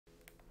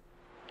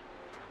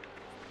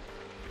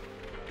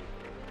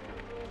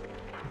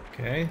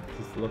Okay,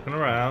 just looking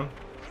around.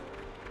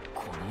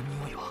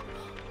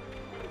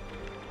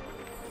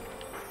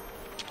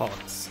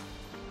 Hawks.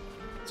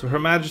 So Her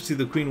Majesty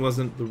the Queen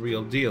wasn't the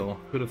real deal.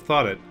 Who'd have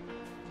thought it?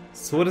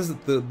 So what is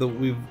it that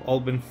we've all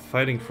been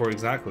fighting for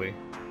exactly?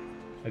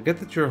 I get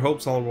that your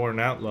hope's all worn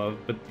out, love,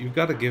 but you've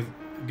got to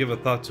give a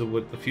thought to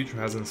what the future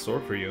has in store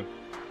for you.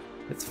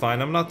 It's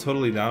fine, I'm not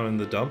totally down in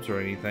the dumps or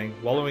anything.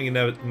 Wallowing in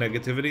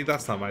negativity,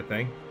 that's not my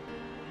thing.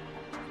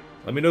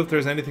 Let me know if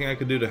there's anything I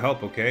can do to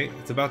help, okay?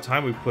 It's about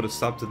time we put a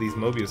stop to these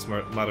Mobius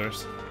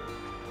matters.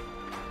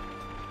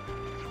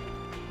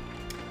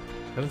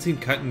 Haven't seen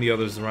Kite and the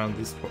others around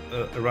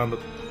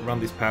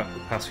these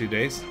past few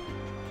days.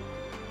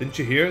 Didn't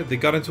you hear? They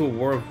got into a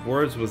war of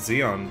words with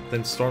Xeon,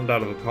 then stormed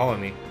out of the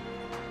colony.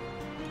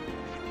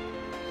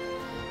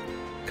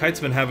 Kite's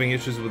been having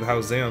issues with how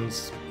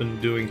Xeon's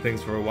been doing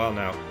things for a while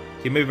now.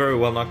 He may very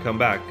well not come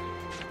back.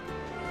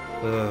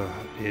 Ugh,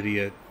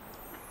 idiot.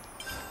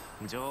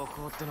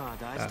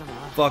 That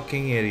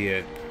fucking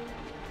idiot.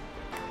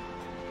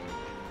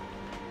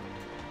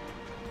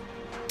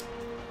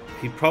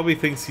 He probably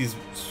thinks he's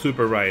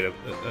super right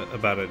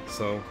about it,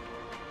 so...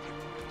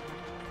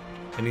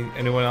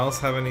 Anyone else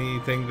have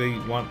anything they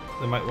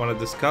might want to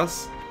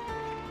discuss?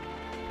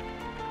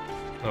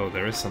 Oh,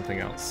 there is something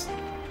else.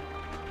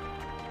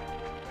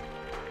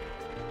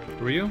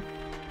 Who are you?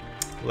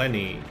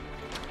 Lenny.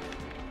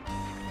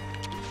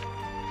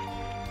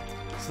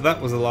 So that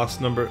was a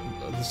lost number.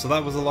 So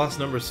that was a lost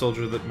number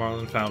soldier that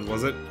Marlon found,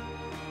 was it?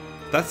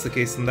 If that's the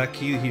case, then that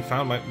key he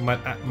found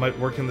might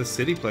work in this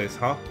city place,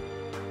 huh?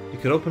 You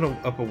could open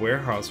up a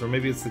warehouse, or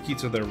maybe it's the key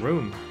to their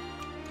room.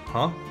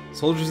 Huh?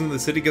 Soldiers in the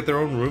city get their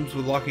own rooms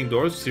with locking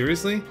doors?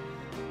 Seriously?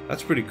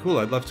 That's pretty cool.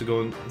 I'd love to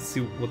go and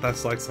see what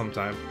that's like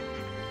sometime.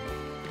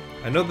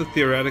 I know that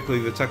theoretically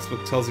the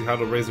textbook tells you how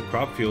to raise a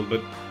crop field,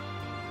 but...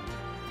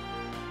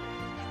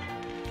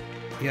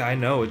 Yeah, I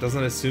know. It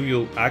doesn't assume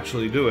you'll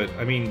actually do it.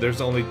 I mean,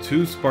 there's only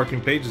 2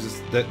 sparking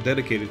pages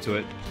dedicated to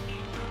it.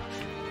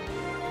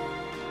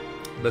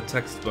 The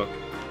textbook.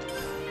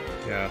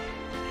 Yeah.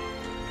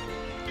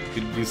 You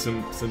could use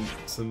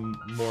some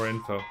more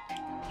info.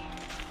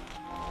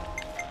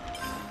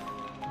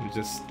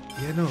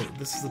 Yeah, no,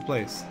 this is the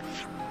place.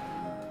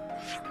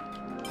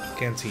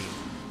 Canteen.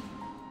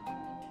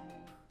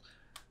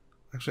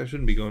 Actually, I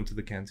shouldn't be going to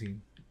the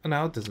canteen. Oh,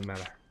 now it doesn't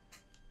matter.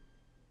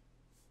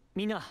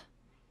 Let's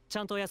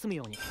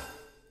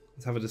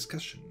have a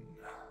discussion.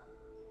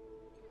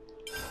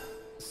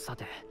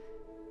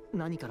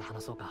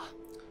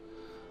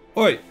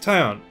 Oi,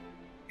 Tyon!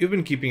 You've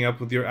been keeping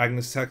up with your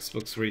Agnes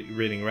textbooks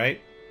reading,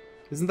 right?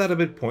 Isn't that a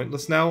bit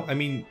pointless now? I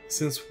mean,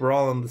 since we're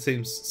all on the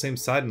same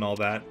side and all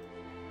that.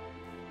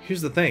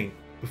 Here's the thing.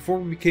 Before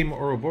we became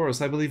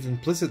Ouroboros, I believed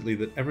implicitly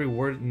that every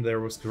word in there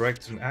was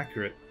correct and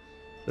accurate.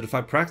 That if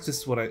I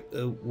practiced what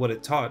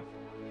it taught,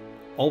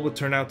 all would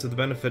turn out to the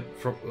benefit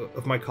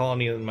of my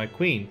colony and my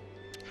queen.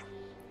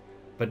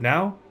 But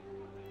now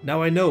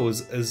I know,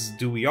 as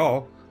do we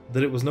all,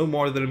 that it was no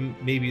more than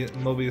maybe a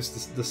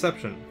Mobius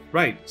deception.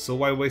 Right, so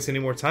why waste any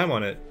more time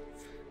on it?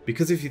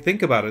 Because if you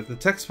think about it, the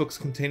textbooks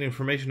contain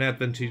information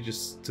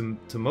advantageous to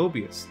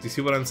Mobius. Do you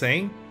see what I'm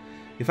saying?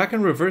 If I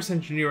can reverse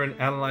engineer and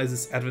analyze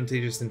this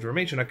advantageous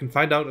information, I can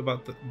find out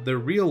about their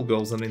real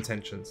goals and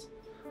intentions.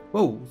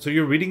 Whoa, so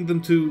you're reading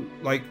them to,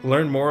 like,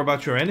 learn more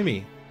about your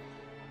enemy?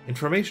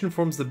 Information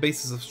forms the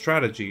basis of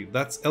strategy.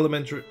 That's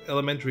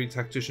elementary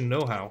tactician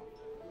know-how.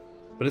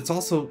 But it's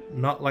also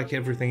not like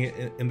everything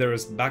in there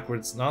is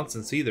backwards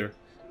nonsense either.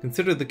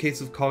 Consider the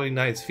case of Colony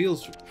Knight's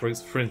Fields,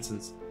 for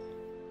instance.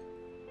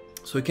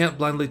 So we can't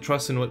blindly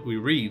trust in what we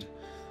read.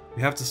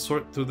 We have to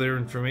sort through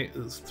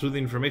the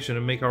information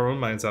and make our own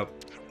minds up.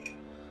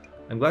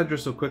 I'm glad you're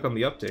so quick on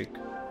the uptake.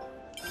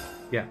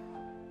 Yeah.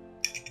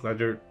 Glad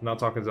you're not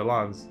talking to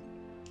Lons.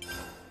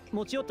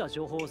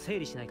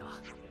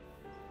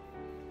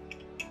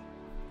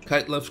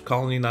 Kite left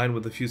Colony 9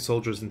 with a few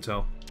soldiers in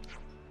tow.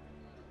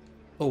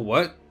 Oh,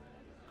 what?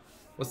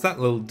 What's that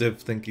little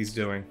div think he's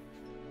doing?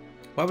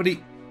 Why would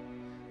he...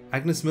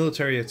 Agnes'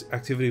 military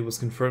activity was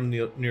confirmed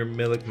near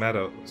Milik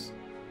Meadows.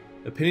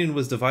 Opinion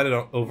was divided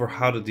over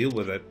how to deal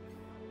with it.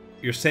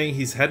 You're saying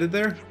he's headed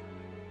there?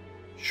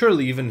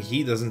 Surely even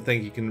he doesn't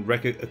think he can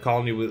wreck a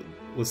colony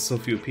with so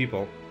few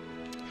people.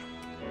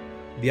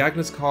 The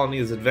Agnes colony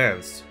is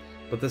advanced,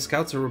 but the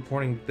scouts are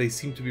reporting that they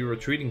seem to be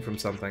retreating from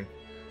something.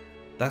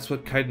 That's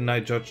what Kite and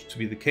I judged to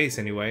be the case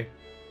anyway.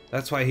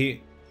 That's why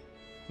he...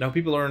 Now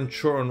people are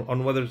unsure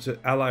on whether to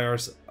ally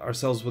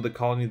ourselves with a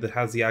colony that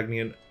has the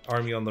Agnian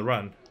army on the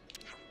run.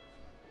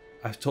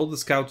 I've told the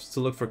scouts to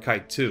look for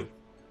Kite too.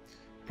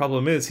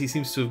 Problem is, he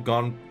seems to have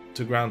gone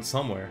to ground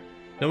somewhere.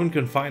 No one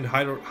can find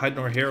hide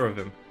nor hair of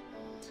him.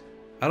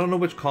 I don't know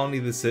which colony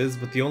this is,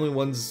 but the only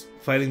ones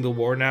fighting the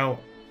war now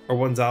are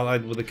ones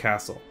allied with the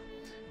castle,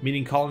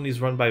 meaning colonies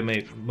run by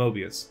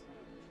Mobius.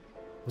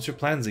 What's your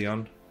plan,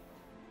 Xeon?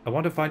 I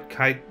want to find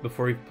Kite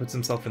before he puts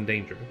himself in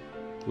danger.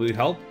 Will you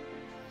help?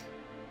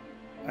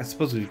 I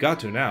suppose we've got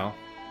to now.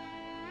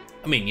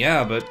 I mean,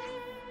 yeah, but...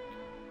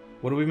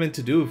 what are we meant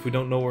to do if we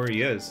don't know where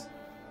he is?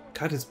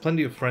 Kite has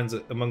plenty of friends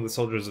among the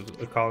soldiers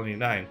of Colony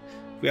 9.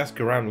 If we ask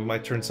around, we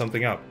might turn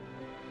something up.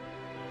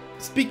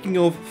 Speaking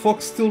of,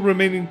 Fox still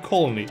remain in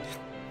Colony.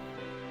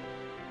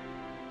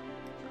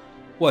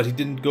 What, he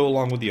didn't go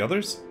along with the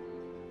others?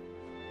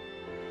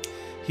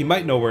 He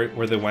might know where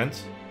they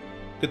went.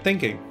 Good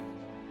thinking.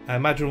 I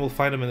imagine we'll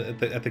find him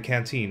at the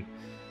canteen.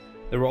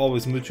 They were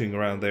always mooching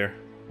around there.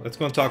 Let's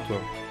go and talk to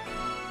him.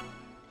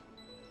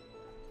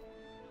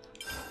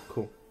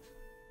 Cool.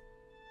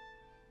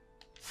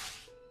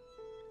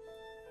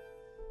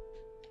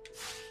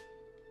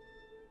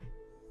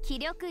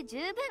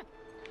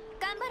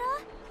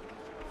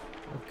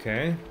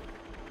 Okay.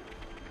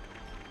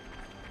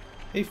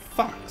 Hey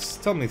Fox,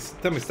 tell me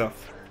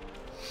stuff.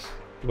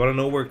 You want to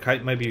know where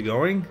Kite might be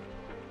going?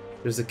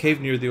 There's a cave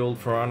near the old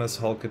Piranha's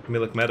Hulk at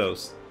Milk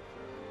Meadows.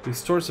 We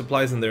store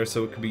supplies in there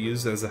so it could be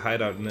used as a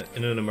hideout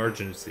in an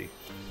emergency.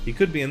 He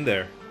could be in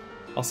there.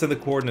 I'll send the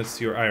coordinates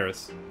to your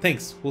Iris.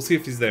 Thanks, we'll see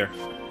if he's there.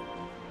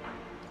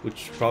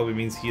 Which probably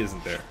means he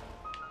isn't there.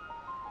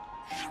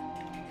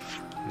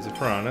 He's a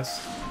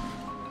Piranha's.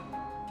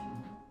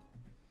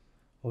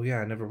 Oh yeah,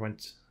 I never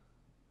went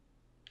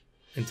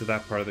into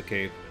that part of the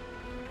cave.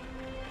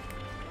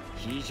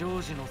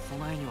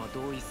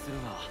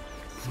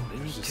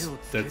 There's just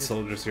dead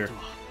soldiers here.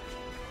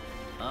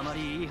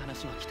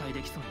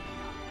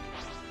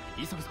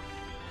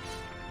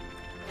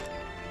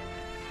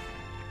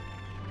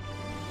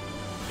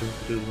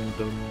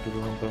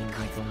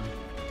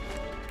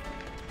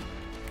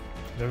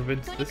 Never been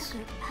to this?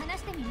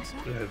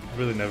 I've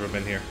really never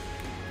been here.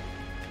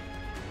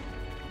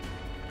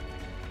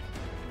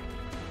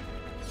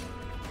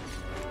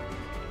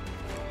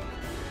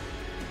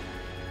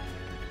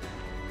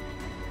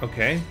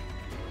 Okay,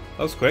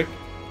 that was quick.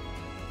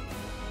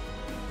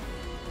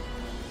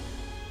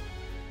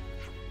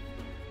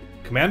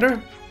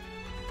 Commander?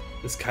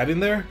 Is Kite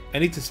in there? I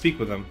need to speak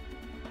with him.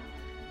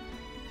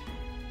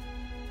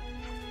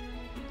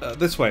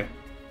 This way.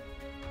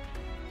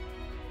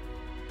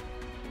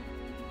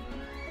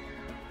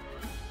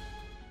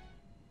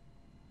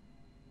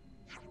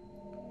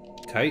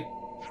 Kite?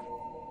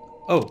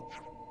 Oh.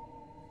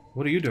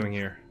 What are you doing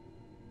here?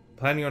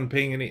 Planning on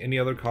paying any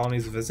other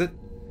colonies a visit?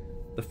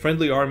 The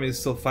friendly army is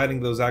still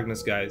fighting those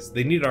Agnes guys.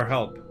 They need our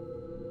help.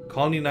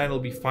 Colony 9 will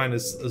be fine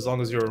as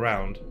long as you're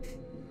around.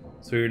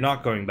 So you're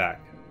not going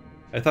back.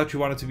 I thought you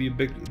wanted to be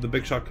the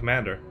big shot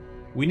commander.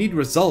 We need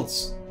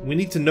results. We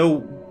need to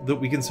know that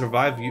we can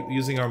survive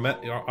using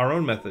our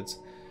own methods.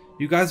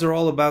 You guys are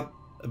all about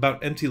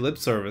empty lip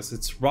service.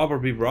 It's rob or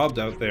be robbed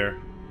out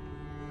there.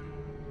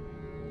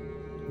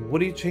 What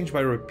do you change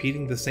by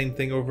repeating the same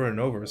thing over and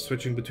over,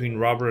 switching between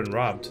robber and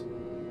robbed?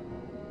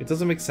 It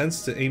doesn't make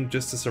sense to aim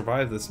just to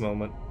survive this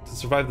moment.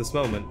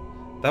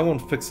 That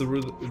won't fix the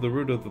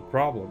root of the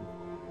problem.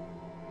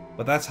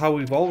 But that's how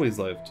we've always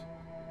lived.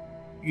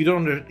 You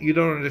don't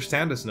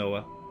understand us,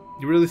 Noah.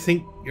 You really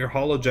think your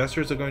hollow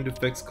gestures are going to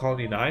fix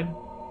Colony 9?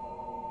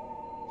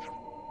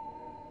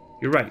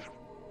 You're right.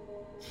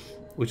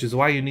 Which is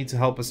why you need to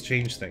help us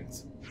change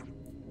things.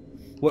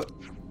 What?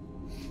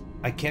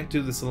 I can't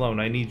do this alone.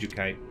 I need you,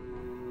 Kite.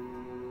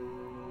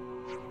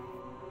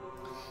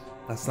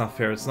 That's not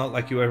fair. It's not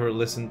like you ever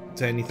listen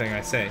to anything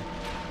I say.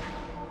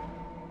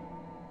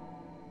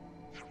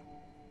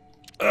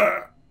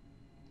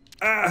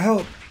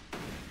 Help!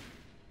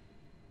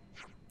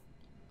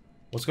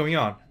 What's going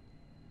on?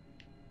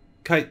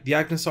 Kite, the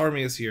Agnes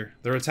army is here.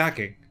 They're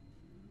attacking.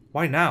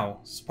 Why now?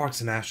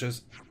 Sparks and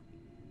ashes.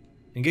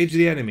 Engage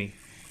the enemy.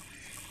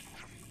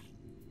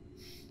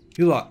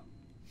 You lot.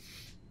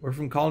 We're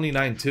from Colony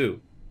 9 too.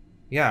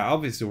 Yeah,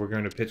 obviously we're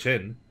going to pitch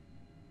in.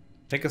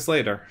 Thank us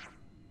later.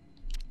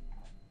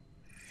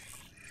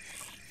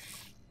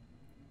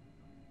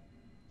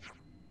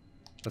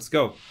 Let's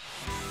go.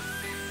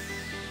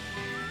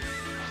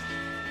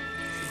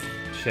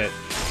 Shit.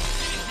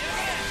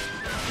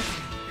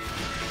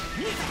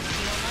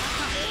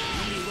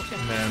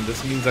 Man,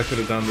 this means I could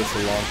have done this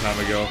a long time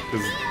ago,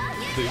 because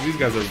these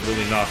guys are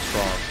really not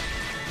strong.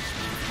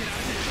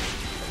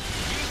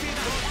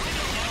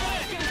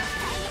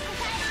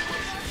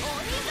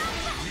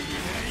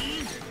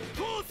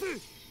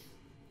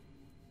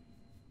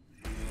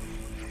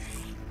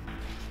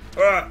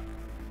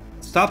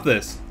 Stop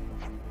this!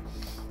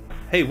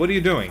 Hey, what are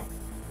you doing?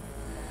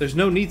 There's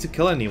no need to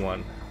kill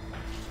anyone.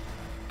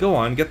 Go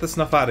on, get the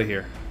snuff out of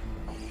here.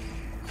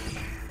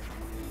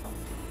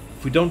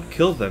 If we don't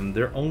kill them,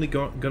 they're only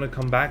gonna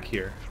come back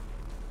here.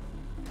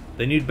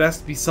 Then you'd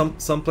best be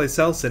someplace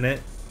else in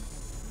it.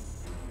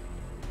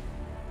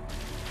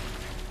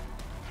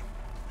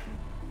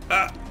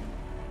 Ah!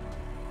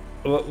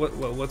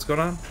 What's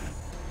going on?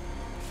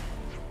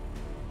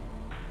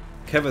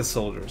 Keva's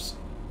soldiers.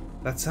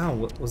 That sound,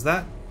 what was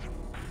that?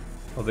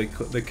 Oh, they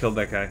killed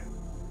that guy.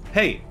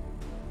 Hey!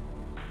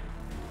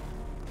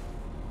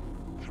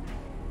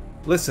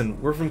 Listen,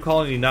 we're from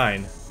Colony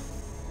 9.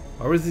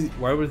 Why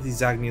were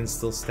these Agnians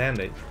still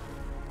standing?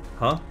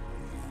 Huh?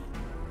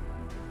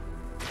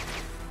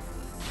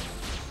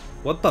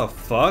 What the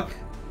fuck?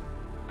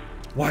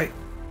 Why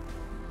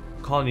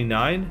Colony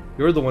 9?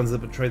 You're the ones that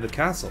betrayed the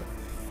castle.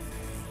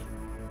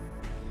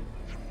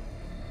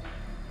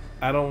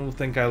 I don't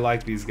think I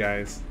like these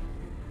guys.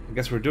 I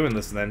guess we're doing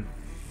this then.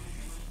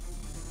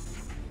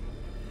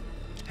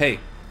 Hey,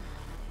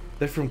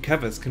 they're from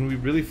Kevis. Can we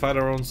really fight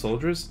our own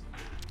soldiers?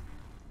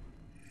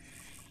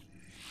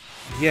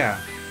 Yeah,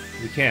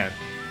 we can.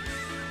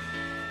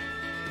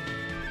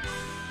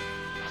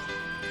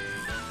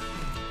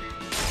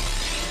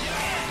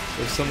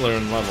 They're similar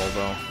in level,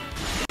 though.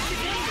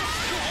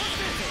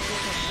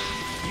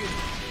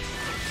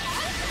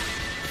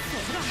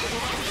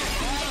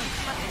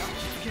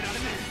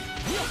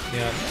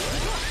 Yeah.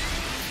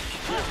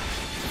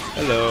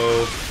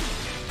 Hello.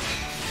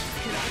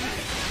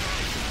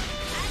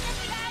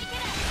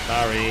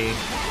 Sorry.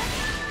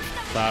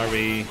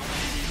 Sorry.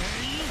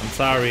 I'm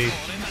sorry.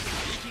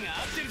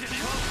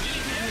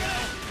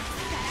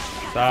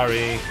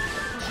 Sorry.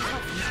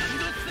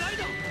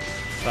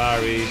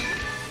 Sorry.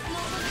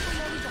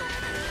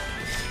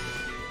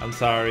 I'm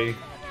sorry.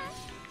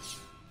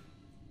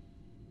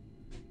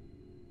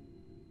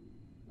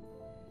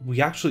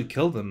 We actually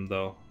killed him,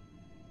 though.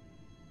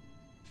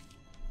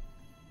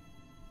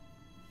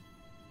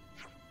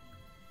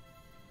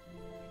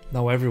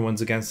 Now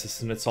everyone's against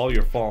us and it's all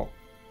your fault.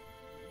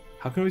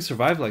 How can we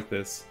survive like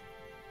this?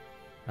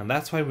 And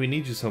that's why we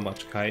need you so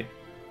much, Kite.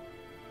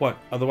 What,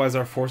 otherwise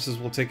our forces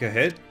will take a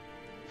hit?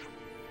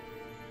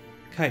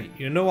 Kite,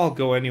 you know I'll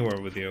go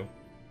anywhere with you.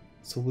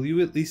 So will you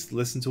at least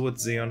listen to what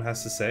Xeon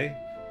has to say?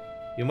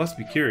 You must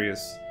be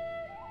curious.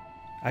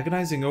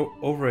 Agonizing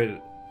over it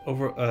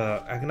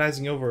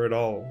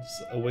all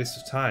is a waste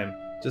of time.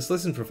 Just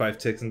listen for 5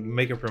 ticks and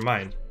make up your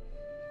mind.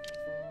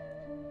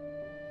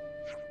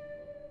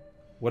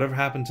 Whatever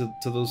happened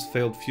to those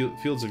failed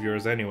fields of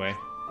yours anyway?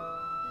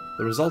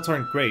 The results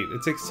aren't great.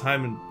 It takes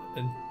time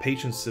and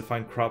patience to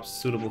find crops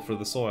suitable for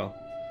the soil.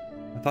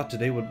 I thought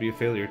today would be a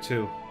failure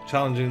too.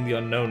 Challenging the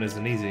unknown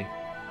isn't easy.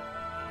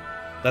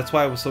 That's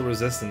why I was so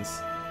resistant.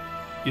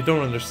 You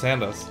don't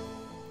understand us.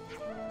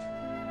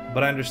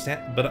 But I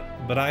understand.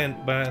 But I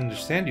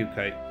understand you,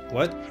 Kite.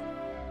 What?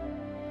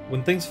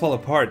 When things fall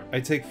apart, I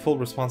take full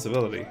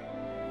responsibility.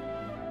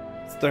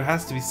 So there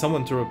has to be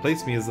someone to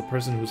replace me as the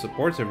person who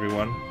supports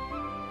everyone.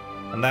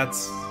 And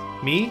that's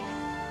me?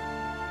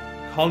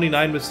 Colony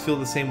 9 must feel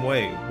the same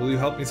way. Will you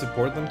help me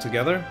support them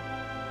together?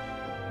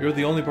 You're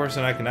the only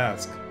person I can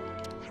ask.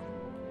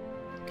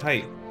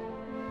 Kite.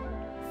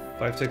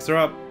 5 ticks are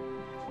up.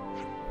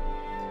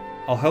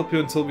 I'll help you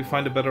until we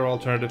find a better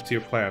alternative to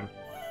your plan.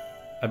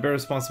 I bear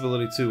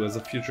responsibility too, as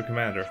a future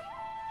commander.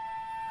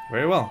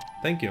 Very well,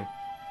 thank you.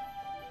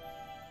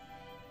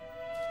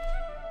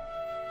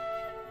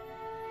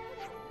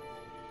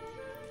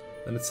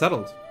 Then it's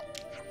settled.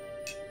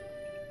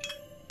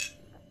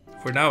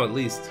 For now, at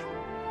least.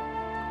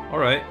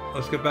 Alright,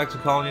 let's get back to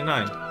Colony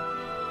 9.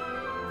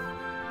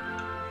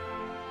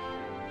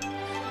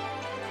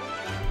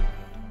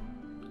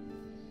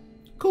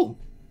 Cool.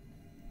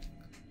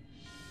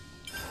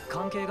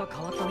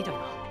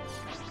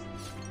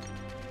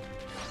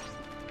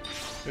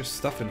 There's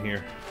stuff in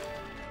here.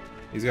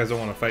 These guys don't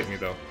want to fight me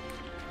though.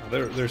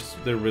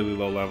 They're really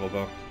low level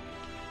though.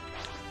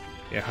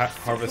 Yeah,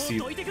 harvest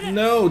ether.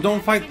 No,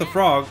 don't fight the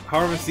frog.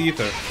 Harvest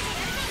ether.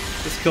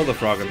 Just kill the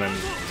frog and then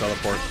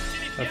teleport.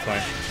 That's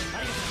fine.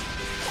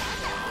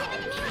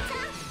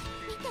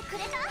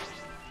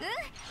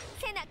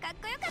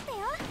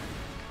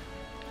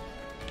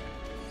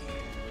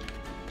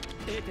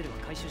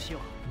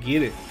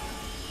 Get it.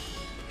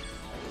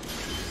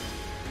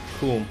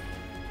 Cool.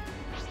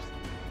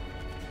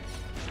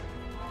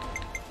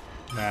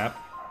 Map.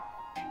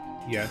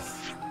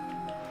 Yes.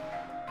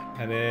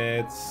 And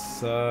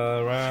it's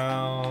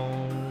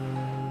around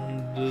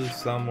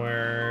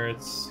somewhere.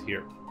 It's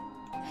here.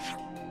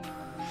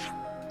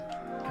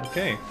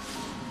 Okay.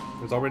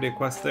 There's already a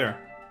quest there.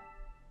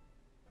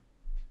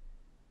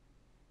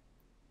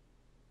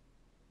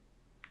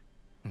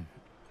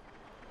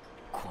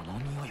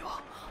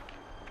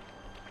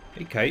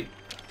 Hey, Kite.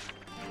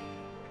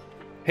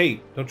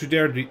 Hey, don't you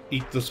dare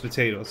eat those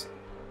potatoes.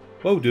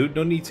 Whoa, dude,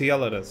 no need to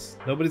yell at us.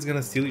 Nobody's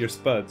gonna steal your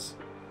spuds.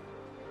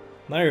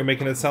 Now you're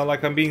making it sound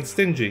like I'm being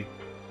stingy.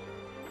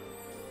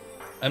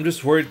 I'm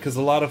just worried because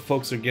a lot of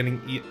folks are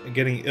getting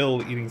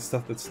ill eating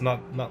stuff that's not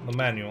in the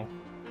manual.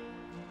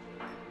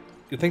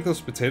 You think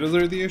those potatoes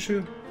are the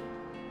issue?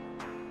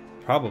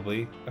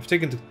 Probably. I've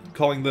taken to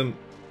calling them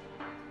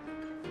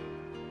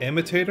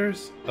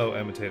imitators? Oh,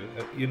 imitator.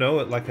 You know,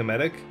 like a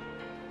medic?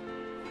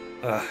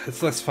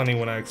 It's less funny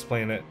when I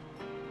explain it.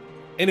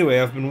 Anyway,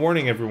 I've been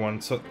warning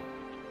everyone, so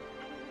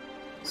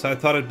I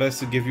thought it best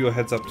to give you a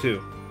heads up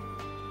too.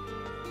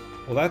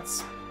 Well,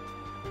 that's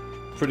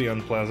pretty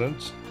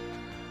unpleasant.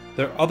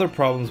 There are other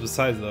problems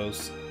besides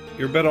those.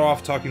 You're better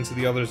off talking to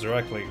the others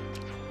directly.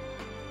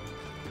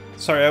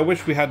 Sorry, I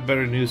wish we had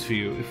better news for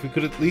you. If we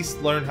could at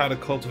least learn how to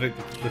cultivate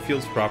the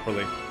fields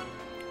properly.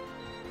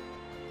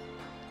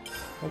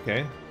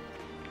 Okay.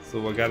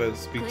 So I gotta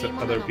speak to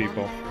other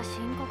people.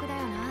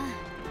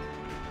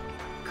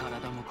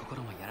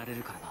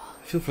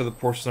 I feel for the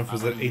poor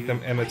snuffers that ate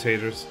them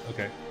imitators.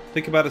 Okay.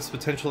 Think about its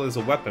potential as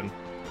a weapon.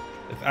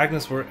 If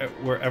Agnes were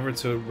ever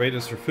to raid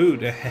us for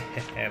food,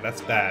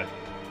 that's bad.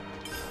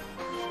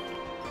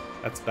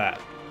 That's bad.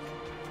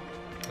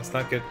 Let's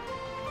not get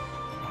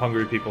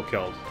hungry people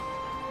killed.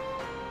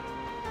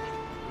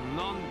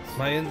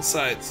 My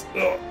insides.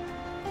 Ugh.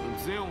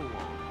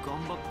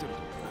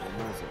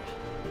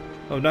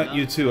 Oh, not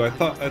you too. I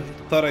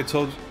thought I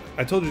told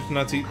you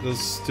not to eat those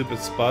stupid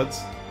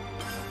spuds.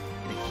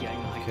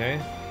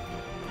 Okay.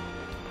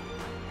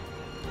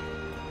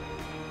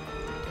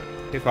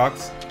 Hey,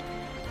 Fox.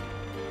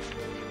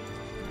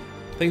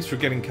 Thanks for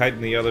getting Kite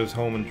and the others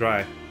home and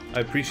dry.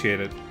 I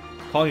appreciate it.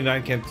 Colony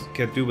 9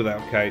 can't do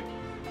without Kite.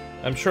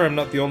 I'm sure I'm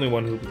not the only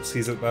one who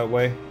sees it that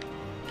way.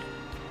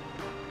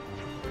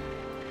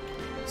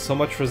 So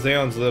much for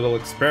Xeon's little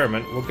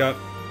experiment. What got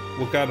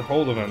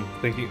hold of him,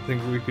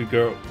 thinking we could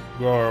grow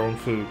our own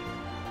food?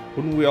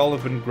 Wouldn't we all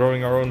have been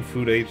growing our own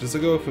food ages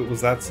ago if it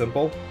was that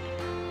simple?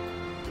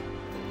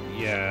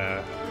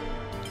 Yeah.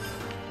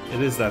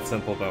 It is that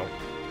simple, though.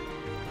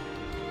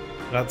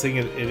 I'm not saying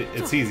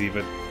it's easy,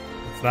 but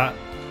it's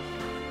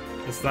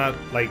not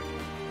like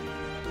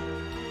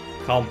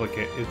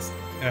complicated.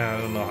 I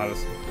don't know how to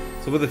say.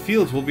 So with the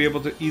fields, we'll be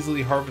able to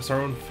easily harvest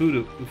our own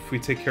food if we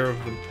take care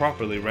of them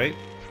properly, right?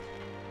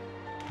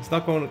 It's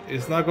not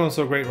going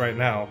so great right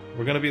now.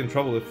 We're gonna be in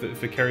trouble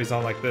if it carries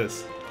on like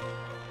this.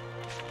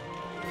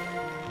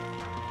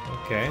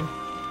 Okay.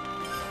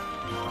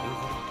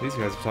 These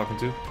guys are talking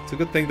to. It's a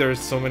good thing there's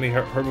so many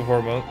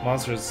herbivore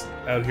monsters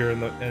out here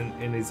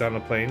in these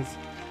Xana plains.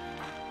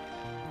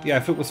 Yeah,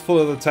 if it was full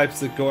of the types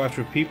that go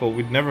after people,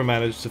 we'd never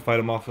manage to fight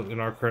them off in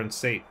our current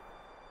state.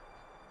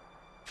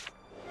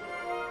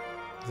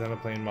 Xana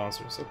plain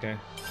monsters, okay.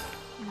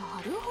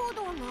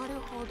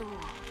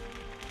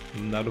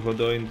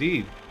 Naruhodo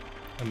indeed.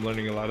 I'm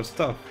learning a lot of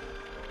stuff.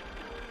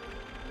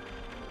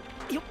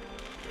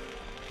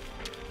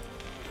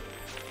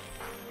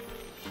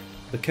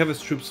 The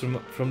Kevis troops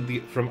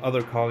from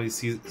other colonies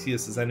see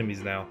us as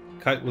enemies now.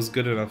 Kite was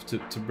good enough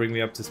to bring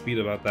me up to speed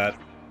about that.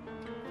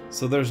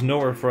 So there's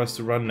nowhere for us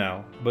to run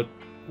now. But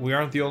we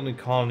aren't the only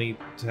colony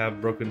to have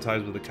broken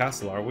ties with the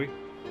castle, are we?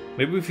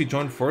 Maybe if we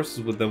joined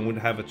forces with them, we'd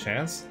have a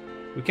chance?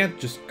 We can't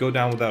just go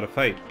down without a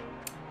fight.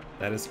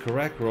 That is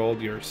correct,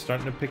 Roald. You're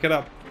starting to pick it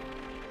up.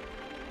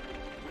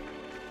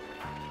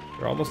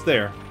 We're almost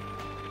there.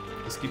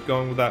 Just keep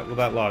going with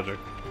that logic.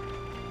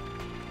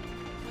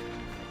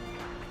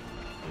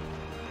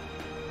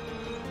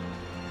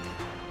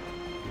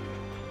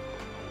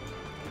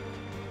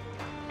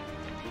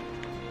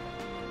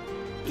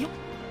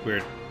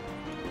 Weird.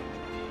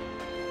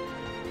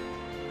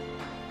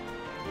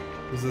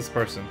 Who's this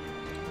person?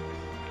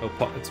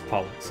 Oh, it's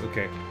Pollux.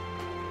 Okay.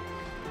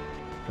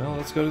 Well,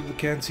 let's go to the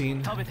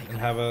canteen and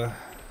have a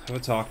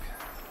talk.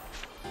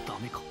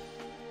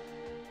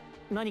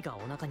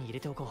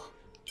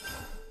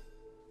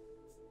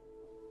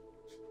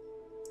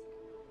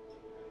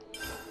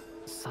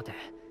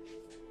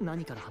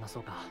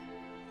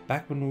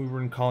 Back when we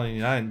were in Colony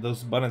 9,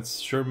 those bunnets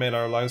sure made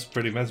our lives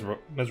pretty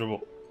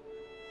miserable.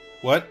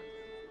 What?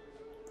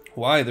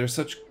 Why? They're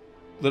such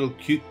little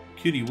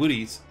cutie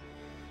woodies.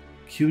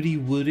 Cutie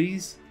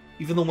woodies?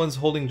 Even the ones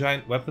holding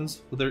giant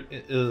weapons with their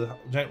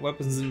giant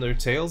weapons in their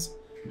tails?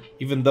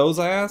 Even those,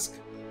 I ask?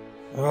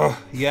 Ugh,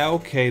 yeah,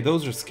 okay,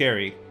 those are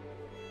scary.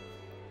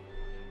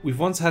 We've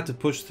once had to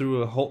push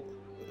through whole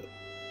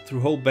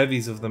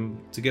bevies of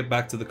them to get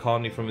back to the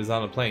colony from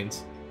Xana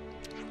Plains.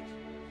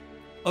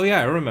 Oh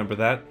yeah, I remember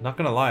that. Not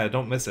gonna lie, I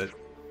don't miss it.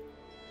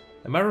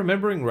 Am I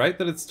remembering right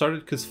that it started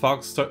because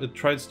Fox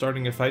tried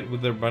starting a fight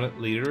with their Bunnet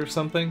leader or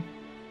something?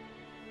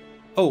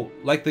 Oh,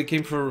 like they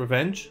came for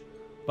revenge?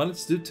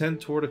 Bunnets do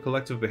tend toward a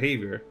collective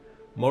behavior.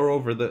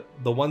 Moreover, the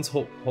ones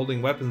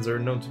holding weapons are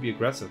known to be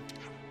aggressive.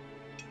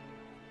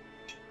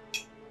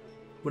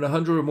 When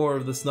 100 or more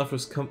of the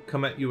snuffers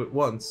come at you at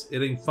once,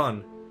 it ain't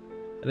fun.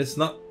 And it's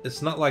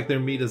not like their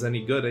meat is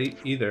any good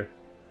either.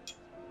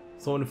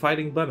 So when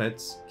fighting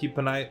Bunnets, keep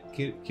an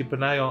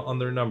eye on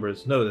their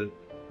numbers. Noted.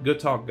 Good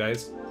talk,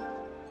 guys.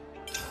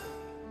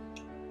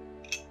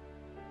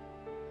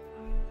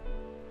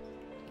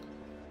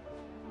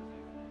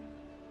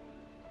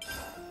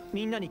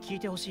 I've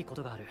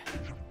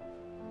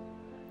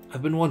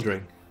been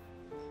wondering,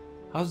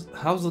 how's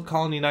the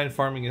Colony 9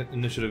 farming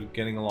initiative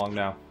getting along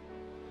now?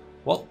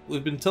 Well,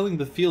 we've been tilling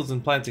the fields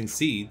and planting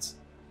seeds,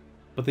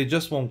 but they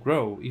just won't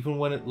grow. Even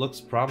when it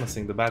looks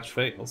promising, the batch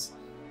fails.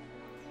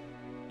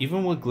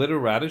 Even with glitter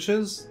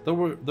radishes,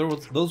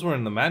 those were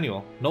in the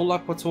manual. No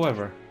luck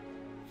whatsoever.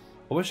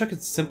 I wish I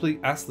could simply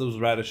ask those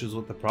radishes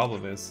what the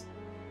problem is.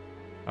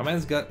 Our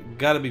man's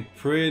gotta be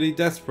pretty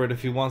desperate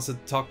if he wants to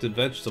talk to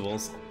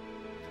vegetables.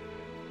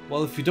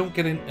 Well, if you don't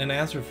get an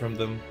answer from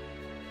them,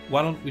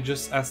 why don't we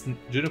just ask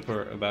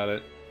Juniper about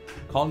it?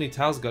 Colony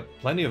Tao's got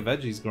plenty of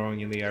veggies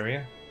growing in the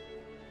area.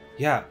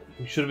 Yeah,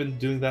 we should have been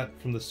doing that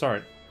from the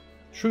start.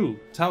 True,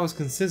 Tao has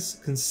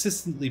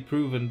consistently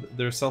proven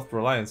their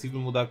self-reliance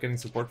even without getting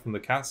support from the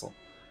castle.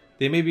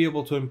 They may be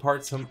able to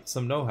impart some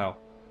know-how.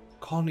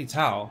 Colony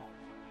Tao.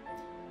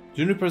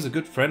 Juniper's a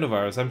good friend of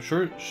ours. I'm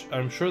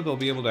sure they'll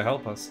be able to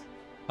help us.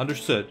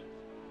 Understood.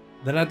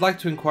 Then I'd like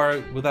to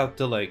inquire without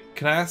delay.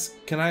 Can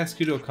I ask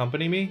you to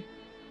accompany me?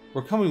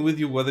 We're coming with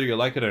you whether you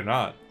like it or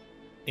not.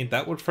 Ain't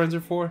that what friends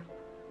are for?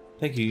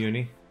 Thank you,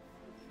 Uni.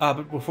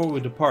 But before we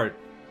depart,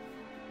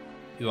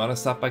 you want to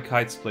stop by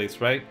Kite's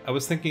place, right? I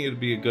was thinking it'd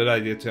be a good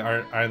idea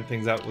to iron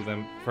things out with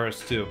him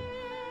first, too.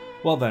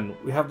 Well then,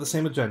 we have the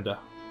same agenda.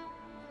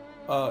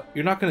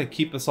 You're not going to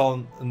keep us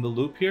all in the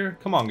loop here?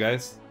 Come on,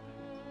 guys.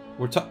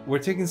 We're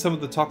taking some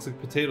of the toxic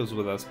potatoes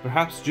with us.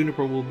 Perhaps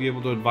Juniper will be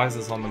able to advise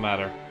us on the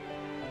matter.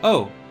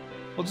 Oh,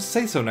 well, just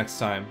say so next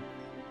time.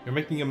 You're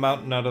making a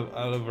mountain out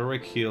of a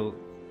rick heel.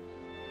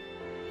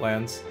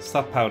 Lance,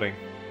 stop pouting.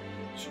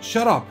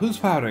 Shut up! Who's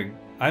pouting?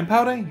 I'm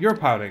pouting? You're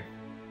pouting.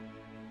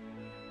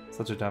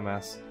 Such a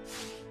dumbass.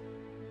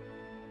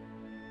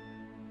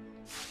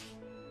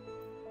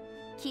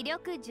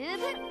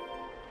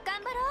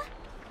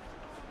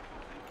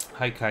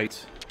 Hi,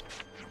 Kite.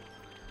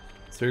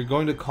 So you're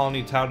going to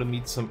Colony Town to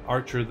meet some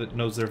archer that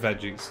knows their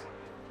veggies.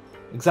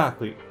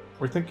 Exactly.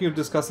 We're thinking of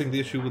discussing the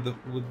issue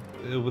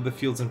with the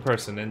fields in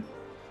person, and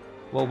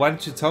well, why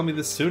didn't you tell me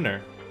this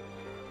sooner?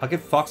 I'll get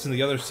Fox and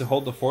the others to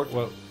hold the fort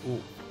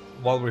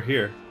while we're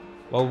here,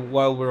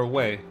 while we're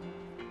away.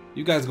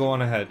 You guys go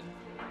on ahead.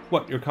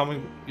 What? You're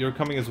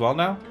coming as well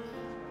now?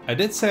 I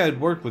did say I'd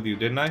work with you,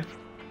 didn't I?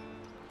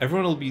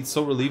 Everyone will be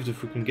so relieved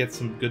if we can get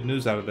some good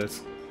news out of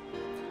this.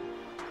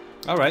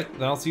 All right,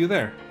 then I'll see you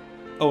there.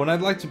 Oh, and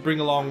I'd like to bring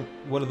along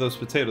one of those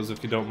potatoes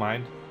if you don't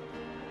mind.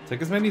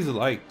 Take as many as you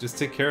like. Just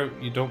take care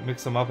you don't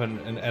mix them up and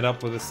end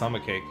up with a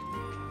stomachache.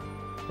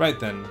 Right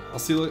then, I'll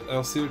see you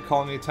at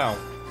Colony Town.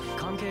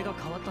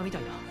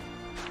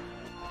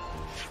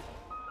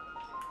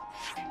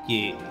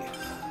 Yeah.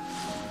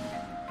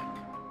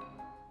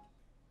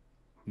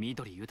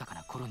 緑豊か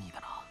なコロニー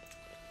だな。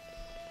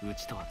う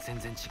ちとは全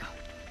然違う。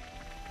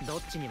ど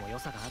っちにも良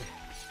さがある。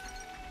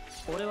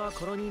俺は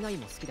コロニー9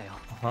も好きだよ。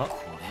これ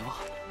は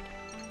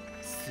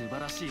素晴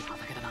らしい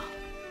畑だな。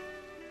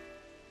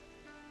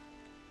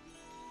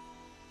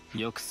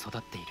よく育っ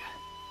てい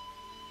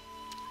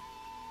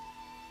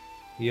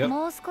る。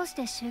もう少し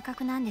で収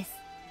穫なんです。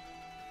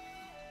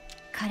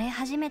枯れ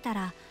始めた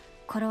ら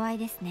頃合い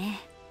です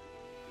ね。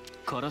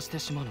枯らして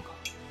しまうのか。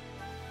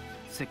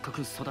せっか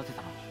く育てたのに。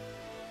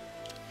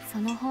そ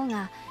の方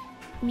が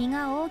実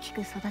が大き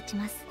く育ち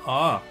ます。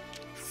ああ、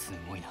す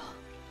ごいな。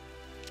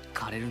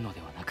枯れるので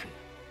はなく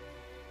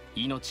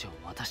命を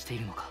渡してい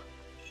るのか。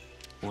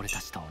俺た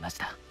ちと同じ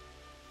だ。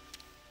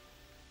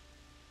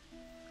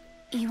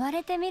言わ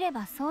れてみれ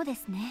ばそうで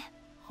すね。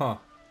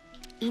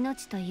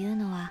命という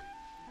のは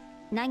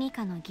何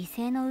かの犠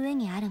牲の上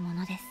にあるも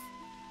のです。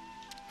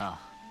あ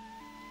あ、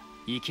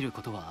生きる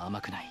ことは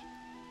甘くない。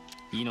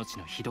命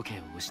の日時計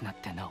を失っ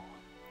てなお、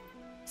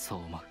そう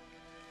思う。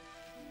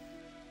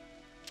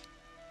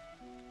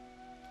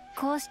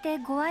こうして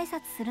ご挨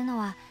拶するの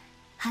は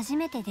初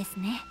めてです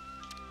ね。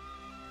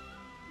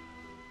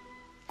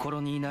コ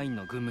ロニー9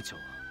の軍務長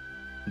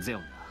ゼオ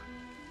ンだ。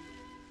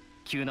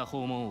急な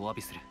訪問をお詫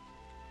びする。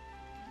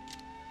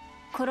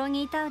コロ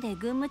ニータウで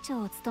軍務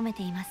長を務め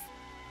ています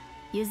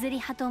譲り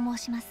派と申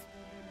します。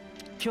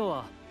今日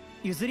は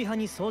譲り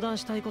派に相談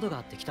したいことが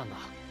あって来たんだ。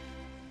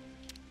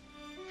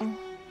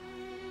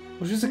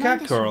Well, she's a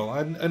cat girl.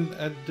 I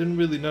didn't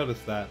really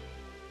notice that.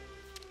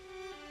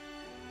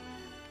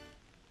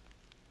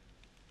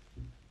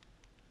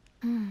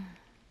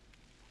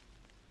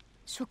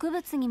 植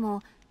物に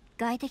も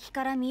外敵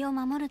から身を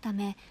守るた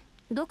め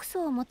毒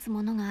素を持つ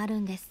ものがある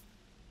んです。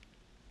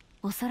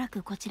おそら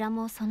くこちら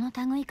もその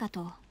類か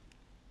と。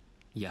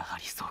やは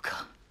りそう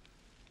か。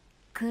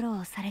苦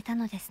労された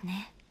のです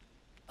ね。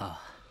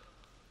ああ、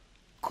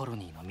コロ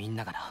ニーのみん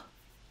ながな。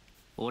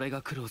俺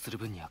が苦労する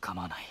分には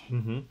構わない。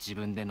自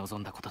分で望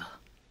んだことだ。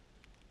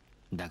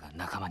だが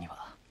仲間に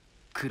は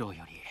苦労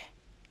よ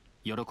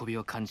り喜び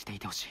を感じてい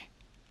てほしい。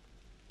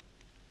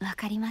わ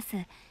かります、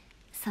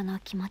その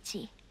気持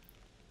ち。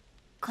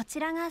こち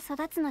らが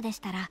育つのでし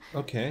たら、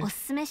おす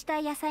すめした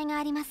い野菜が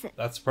あります。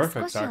少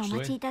しお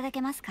待ちいただ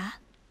けますか？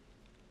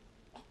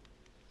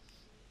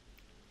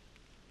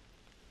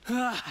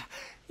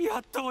や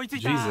っと追いつ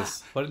いた。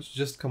 Jesus, why did you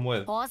just come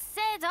with? おっせ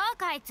えぞ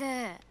こいつ。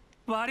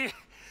悪い、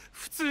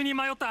普通に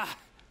迷った。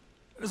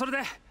それ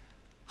で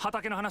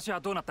畑の話は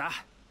どうなった？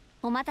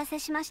お待たせ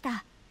しまし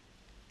た。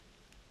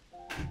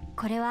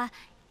これは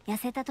痩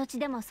せた土地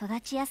でも育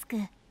ちやすく。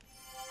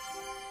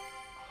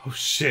Oh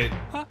shit.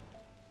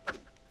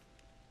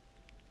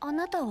 あ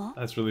なたは？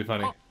 That's really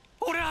funny.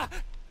 俺は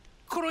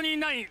コロニー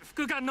9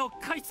副官の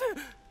カイツ。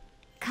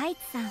カイ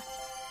ツさん、は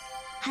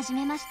じ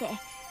めまして。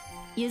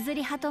譲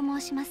り派と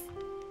申します。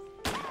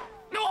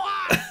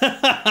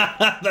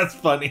That's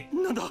funny.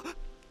 なんだ、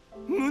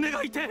胸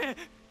が痛い。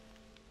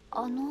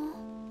あい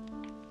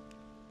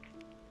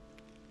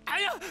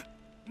や、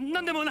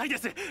なんでもないで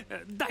す。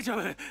大丈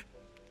夫。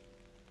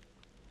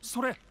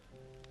それ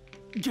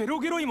ゲロ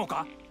ゲロ芋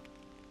か？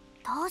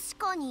確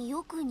かに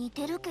よく似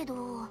てるけ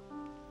ど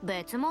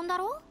別物だ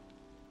ろ？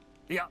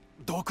いや、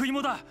毒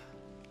芋だ。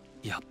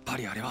やっぱ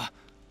りあれは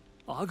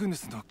アグヌ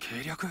スの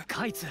計略。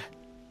カイツ。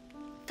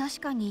確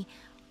かに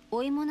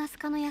オイモナス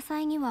科の野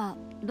菜には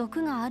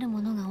毒がある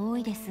ものが多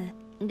いです。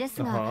で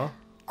すが、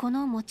こ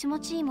のもちも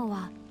ち芋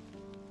は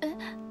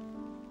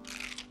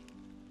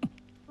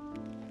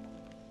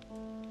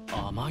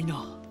甘い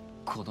な。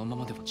このま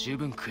までも十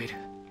分食える。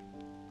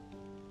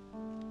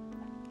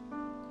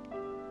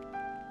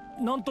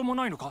なんとも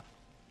ないのか？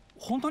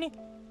本当に？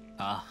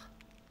ああ。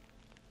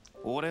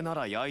俺な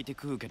ら焼いて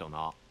食うけど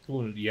な。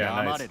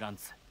黙れラン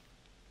ツ。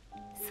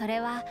それ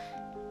は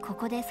こ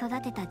こで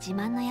育てた自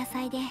慢の野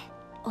菜で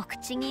お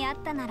口に合っ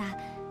たなら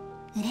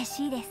嬉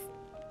しいです。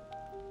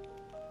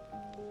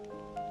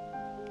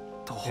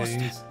どうし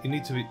て？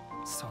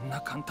そん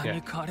な簡単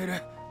に変われる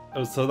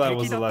？So that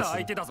was 敵 the だった lesson.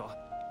 相手だぞ。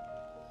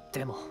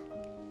でも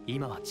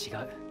今は違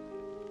う。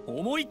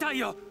思いたい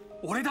よ。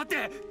俺だっ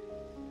て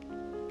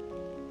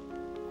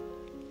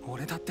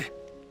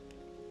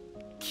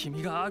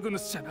君がアグヌ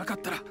スじゃなかっ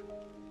たら。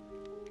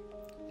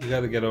 You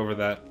gotta get over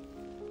that.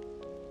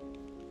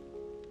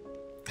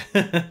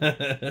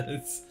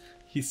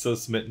 He's so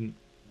smitten.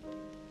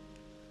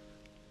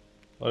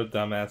 What a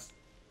dumbass.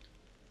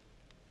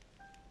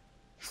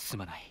 す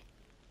まない。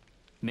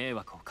迷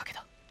惑をかけ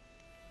た。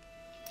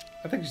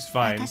I think she's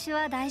fine. 私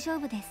は大丈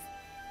夫です。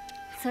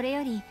それ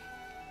より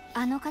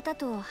あの方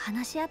と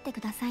話し合って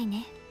ください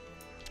ね。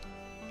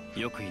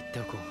よく言って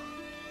おこう。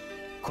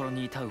コロ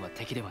ニータウは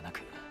敵ではなく、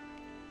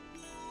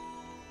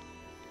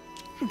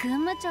軍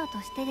務長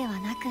としてでは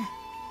なく、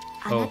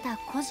あなた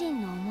個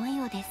人の思い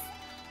をです。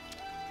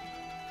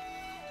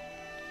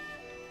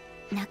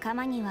仲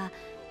間には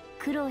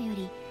苦労よ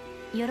り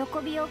喜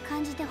びを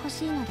感じてほ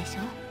しいのでし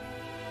ょ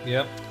う。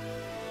Yep.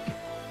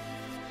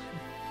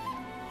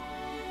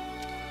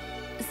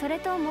 それ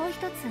ともう一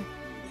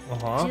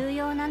つ、重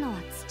要なのは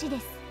土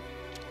です。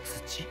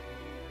土？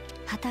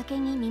畑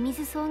にミミ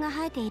ズ草が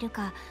生えている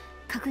か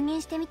確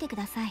認してみてく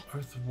ださい。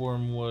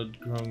Earthworm wood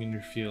growing in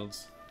your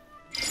fields.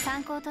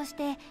 参考とし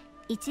て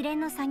一連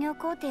の作業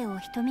工程を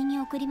瞳に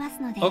送りま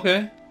すので。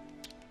Okay.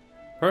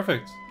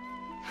 Perfect.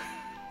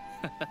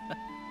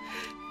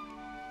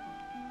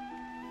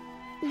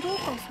 どう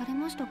かされ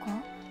ましたか？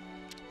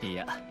い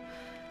や、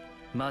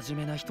真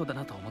面目な人だ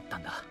なと思った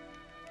んだ。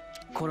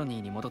コロニ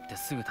ーに戻って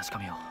すぐ確か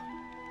めよう。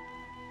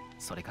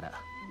それから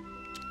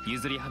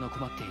譲り派の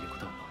困っているこ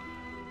とを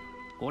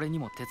俺に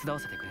も手伝わ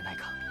せてくれない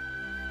か。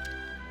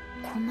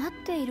困っ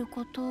ている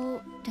こ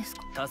とです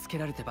か？助け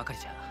られてばかり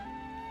じゃ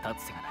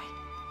立つ瀬がな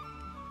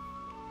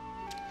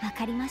い。わ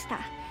かりました。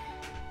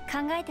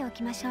考えてお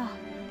きましょう。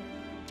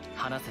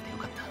話せてよ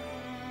かっ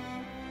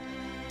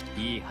た。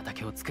いい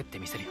畑を作って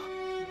みせるよ。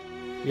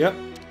Yep.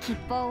 吉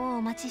報を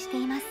お待ちして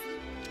います。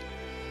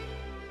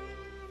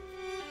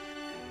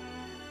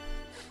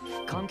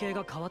関係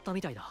が変わった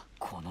みたいだ。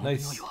この匂い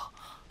は。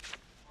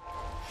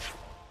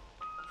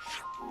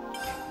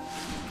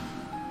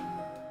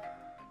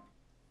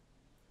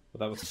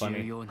That was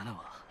funny. 重要なの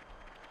は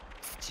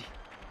土。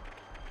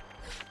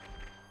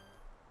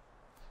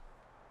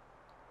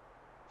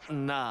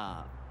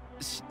な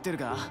あ、知ってる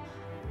か？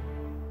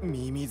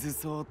ミミズ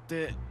草っ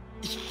て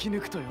引き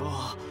抜くとよ、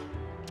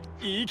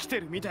生きて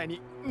るみたいに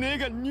根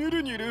がニュ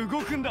ルニュル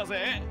動くんだ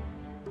ぜ。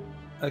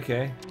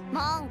Okay.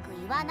 文句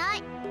言わな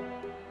い。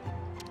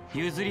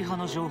譲り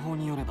派の情報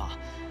によれば、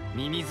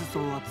ミミズ草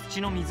は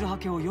土の水は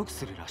けを良く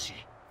するらしい。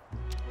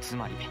つ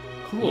まり、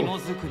芋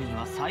作りに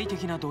は最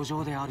適な土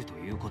壌であると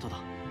いうことだ。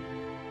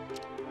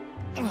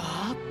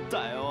あっ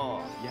た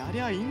よ。やり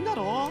ゃいいんだ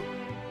ろ。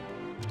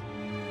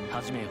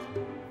始めよう。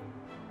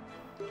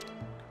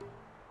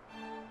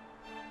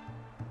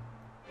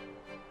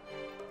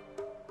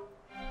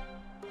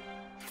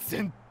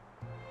全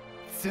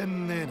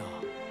然ね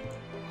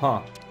え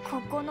な。Huh.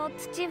 ここの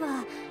土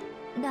は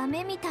ダ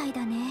メみたい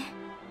だね。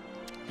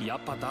やっ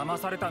ぱ騙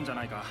されたんじゃ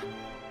ないか。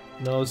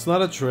 No, it's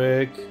not a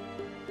trick.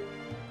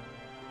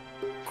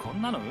 こ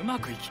んなのうま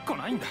くいきっこ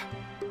ないんだ。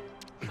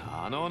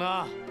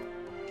な。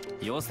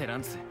よせラ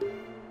ンツ。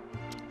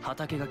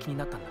畑が気に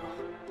なったんだろ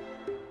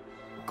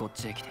う。こっ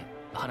ちへ来て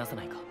話さ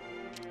ないか。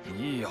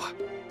いいよ。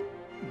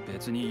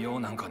別に用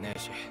なんかねえ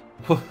し。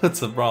What's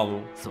the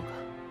problem? そうか。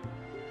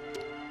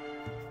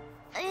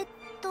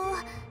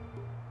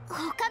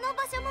他の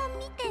場所も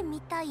見て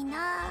みたい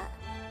な。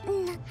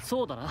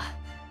そうだな。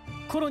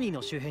コロニー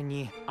の周辺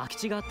に空き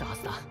地があったは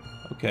ずだ。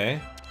Okay.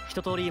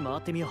 一通り回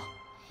ってみよ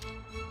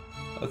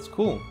う。That's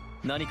cool.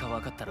 何か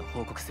分かったら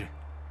報告する。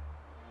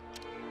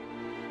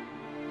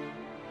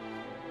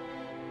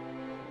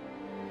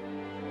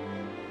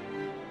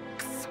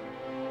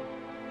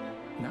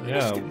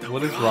Yeah,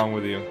 what is wrong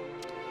with you?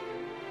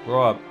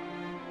 Grow up.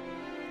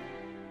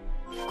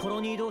 コロ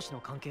ニー同士の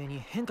関係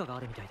に変化があ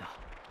るみたいだ。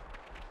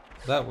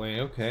That way,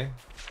 okay.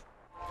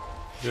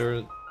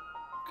 Can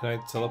I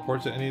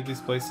teleport to any of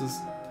these places?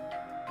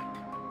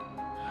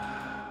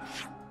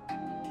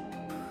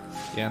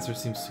 The answer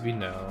seems to be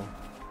no.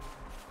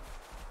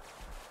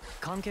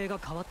 関係が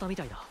変わったみ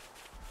たいだ。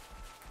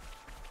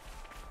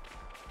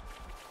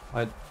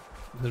I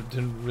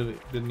didn't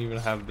even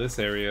have this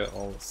area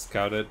all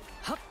scouted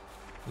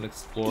and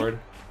explored.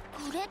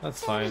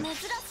 That's fine.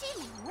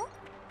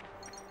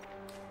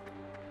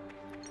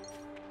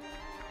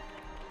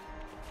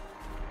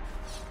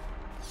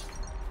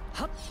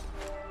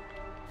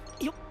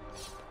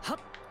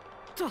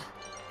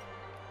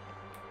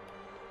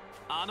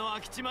 あの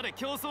空き地まで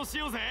競争し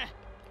ようぜ。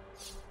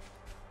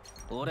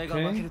俺が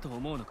負けると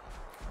思うのか。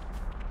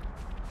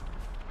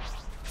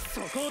そ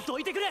こをど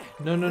いてくれ。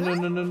 No, no, no,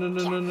 no, no, no, no,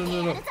 no, no,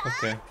 no, no.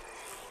 Okay.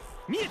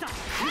 見えた。 Well,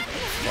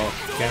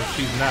 can't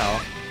choose now.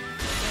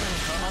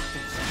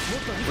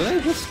 Wasn't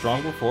it just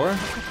strong before? I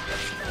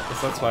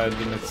guess that's why I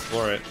didn't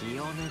explore it. 気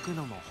を抜く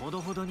のもほ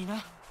どほどに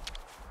な。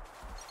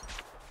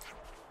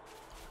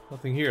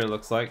 Nothing here, it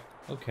looks like.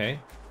 Okay.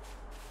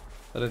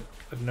 But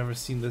I've never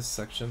seen this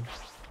section.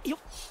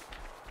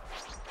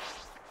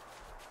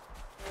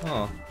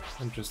 Oh,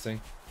 interesting.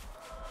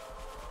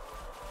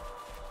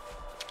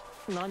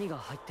 何が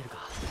入ってるか。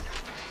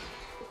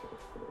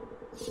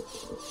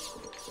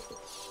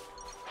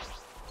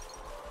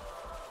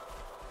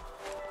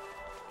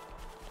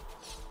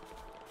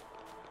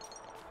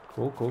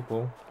 Cool, cool,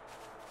 cool.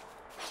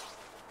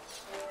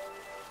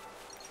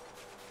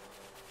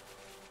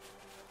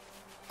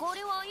 こ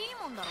れはいい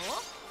もんだろ。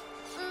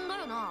だ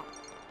よな。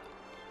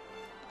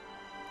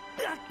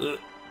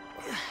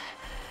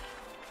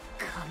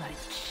かなり効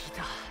い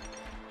た。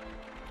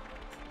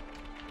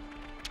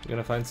 You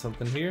gonna find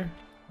something here?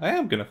 I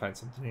am gonna find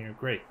something here.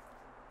 Great.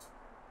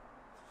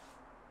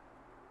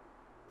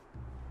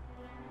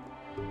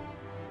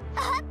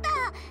 あっ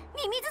た。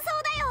ミミズソ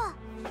ウ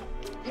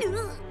だ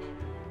よ。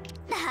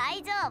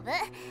大丈夫。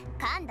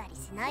噛んだり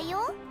しない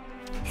よ。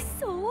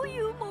そうい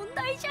う問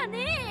題じゃ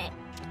ね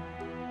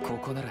え。こ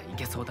こならい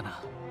けそうだ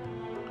な。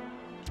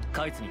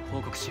カイツに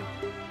報告しよ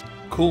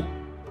う。 Cool.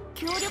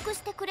 協力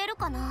してくれる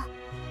かな。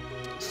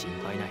心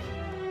配ない。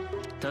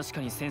確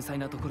かに繊細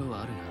なところ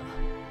はあるが、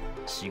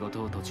仕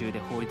事を途中で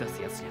放り出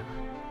すやつじゃ。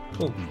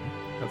 Cool.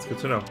 That's good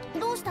to know.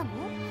 どうしたの？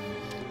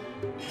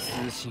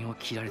通信を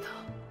切られた。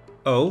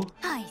 Oh?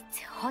 あい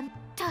つほんと。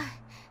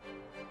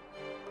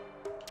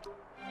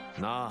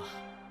なあ、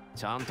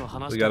ちゃんと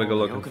話 We した gotta 方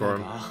go がよ looking く for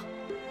ない him. か。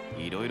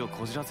いろいろ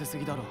こじらせす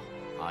ぎだろ、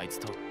あいつ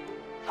と。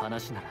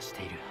話ならし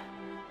ている。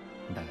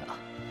だ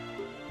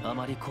が、あ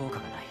まり効果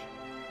がない。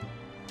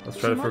 Let's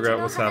try to figure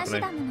out what's 気持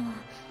ちの話 happening. だもの。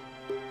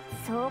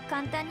そう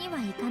簡単には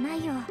いかな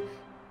いよ。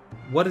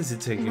 What is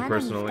it taking なの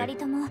に二 personally? 人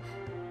とも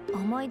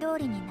思い通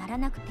りになら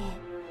なくて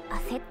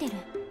焦ってる。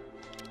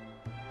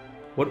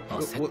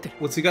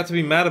What's he got to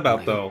be mad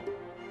about though?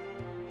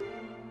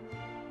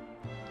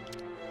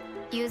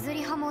 譲り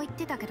派も言っ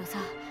てたけどさ、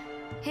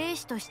兵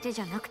士として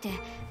じゃなくて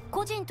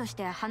個人とし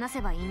て話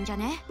せばいいんじゃ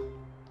ね？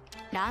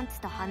ラン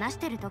ツと話し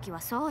てる時は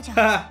そうじゃん。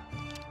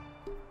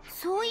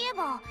そういえ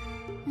ば、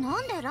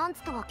なんでラン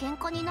ツとは喧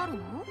嘩になるの？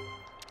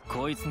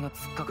こいつが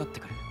突っかかって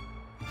くる。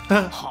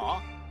は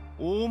あ？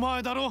お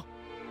前だろ。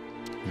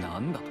な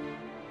んだと？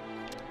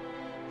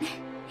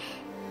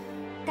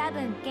多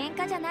分喧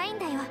嘩じゃないん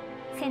だよ、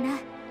セナ。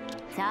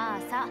さあ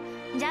さあ、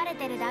じゃれ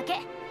てるだけ。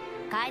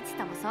カイツ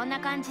ともそんな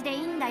感じでい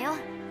いんだよ。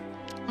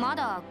ま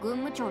だ軍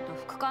務長と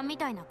副官み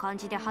たいな感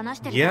じで話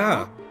してる。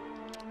Yeah.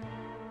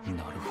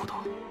 なるほど。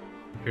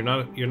 You're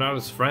not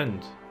his friend.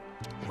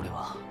 俺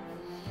は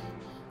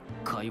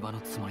会話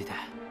のつもりで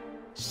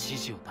指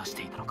示を出し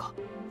ていたのか。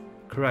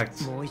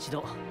 Correct. もう一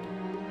度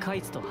カ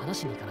イツと話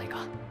しに行かないか。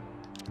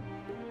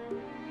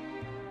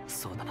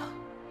そうだな。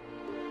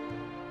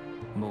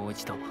もう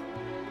一度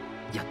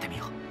やってみ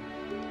よう。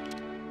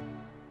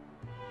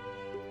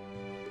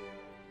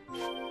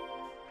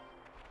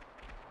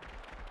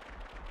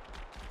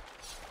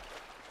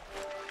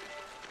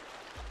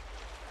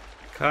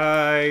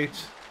Kite.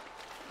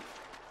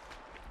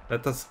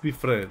 Let us be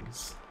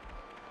friends.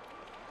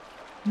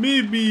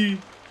 Maybe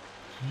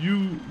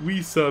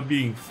we are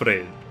being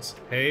friends,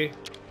 hey?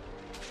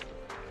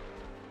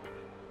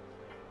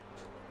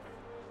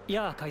 い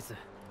やあ、カイツ。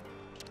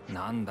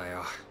なんだ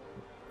よ。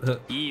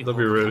いい Don't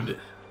be rude.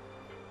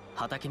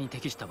 畑に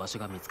適した場所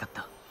が見つかっ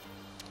た。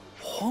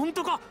本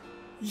当か。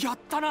やっ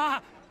た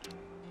な。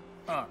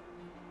あ、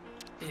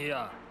い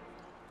や、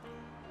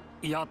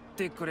やっ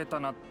てくれ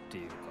たなって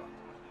いうか、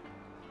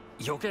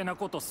余計な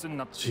ことすん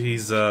なって。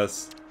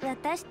 Jesus.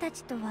 私た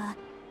ちとは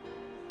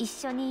一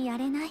緒にや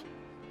れない？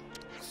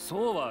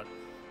そうは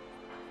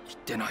言っ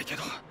てないけ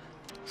ど。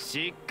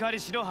しっかり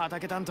しろ、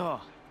畑担当。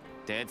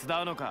手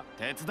伝うのか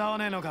手伝わ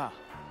ねえのか。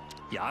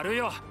やる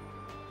よ。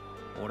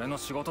俺の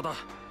仕事だ。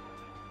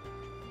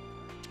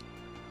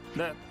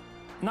で、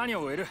何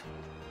を植える？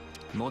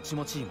もち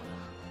もちいも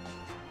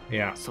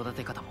Yeah. の育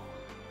て方も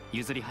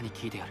譲り派に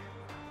聞いてやる。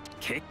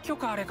結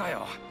局あれか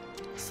よ。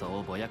そ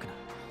うぼやく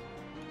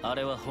な。あ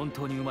れは本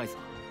当にうまいぞ。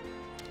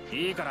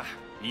いいから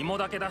芋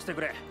だけ出して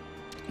くれ。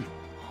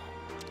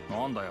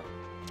なんだよ。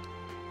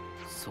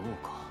そう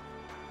か。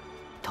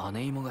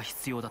種芋が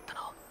必要だった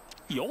な。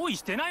用意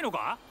してないの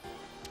か？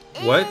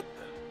 What?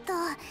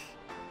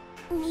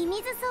 ミミ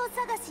ズソウ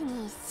探し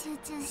に集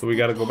中して。 So we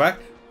gotta go back?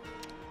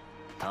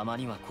 たま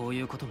にはこう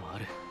いうこともあ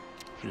る。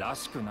ら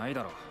しくない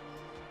だろ。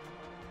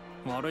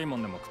悪いも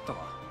んでも食った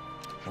か？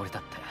俺だ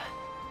って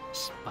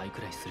失敗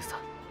くらいするさ。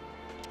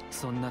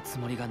そんなつ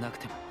もりがなく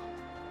ても。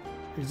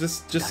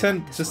Just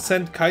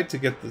send Kite to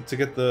get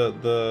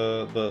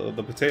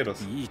the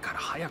potatoes. いいから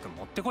早く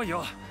持ってこい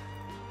よ。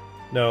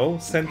 No,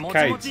 send も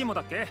ちもち Kite. 芋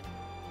だっけ？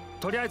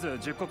とりあえず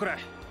10個くらい。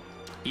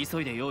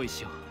急いで用意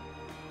しよう。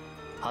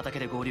畑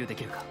で合流で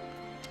きるか。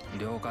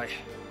了解。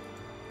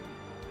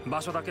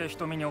場所だけ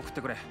瞳に送っ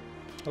てくれ。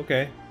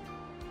 Okay.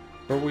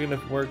 Where are we gonna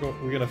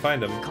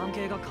find him? 関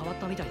係が変わっ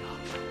たみたいだ。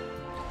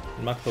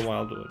Mock the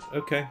Wildwood.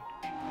 Okay.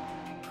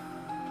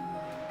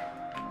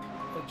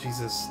 Oh,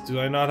 Jesus, do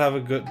I not have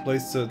a good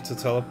place to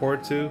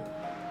teleport to?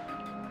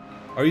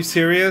 Are you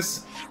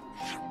serious?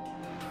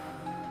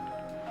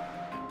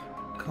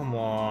 Come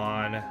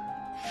on.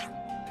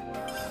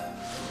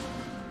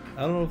 I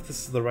don't know if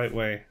this is the right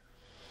way.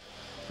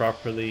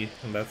 Properly,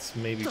 and that's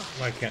maybe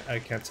I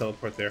can't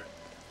teleport there.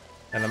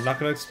 And I'm not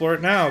gonna explore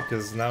it now,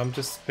 because now I'm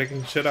just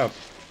picking shit up.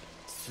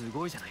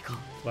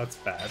 That's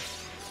bad.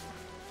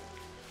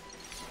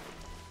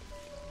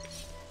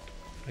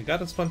 I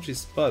got a spongy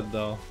spud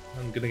though.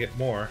 I'm gonna get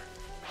more.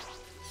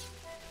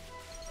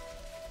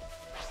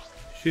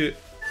 Shit.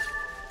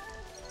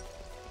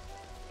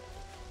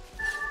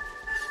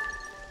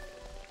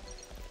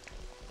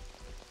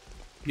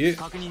 Yeah.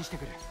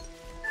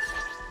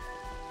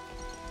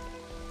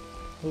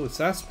 Oh,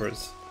 it's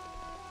Asper's.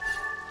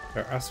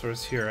 Or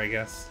Asper's here, I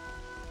guess.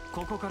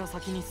 Cool.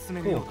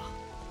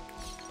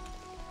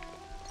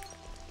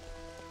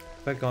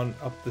 Have I gone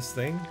up this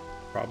thing?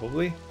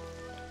 Probably.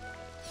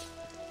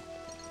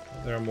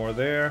 There are more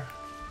there.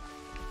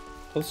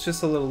 Oh, it's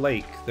just a little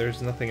lake.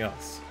 There's nothing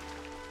else.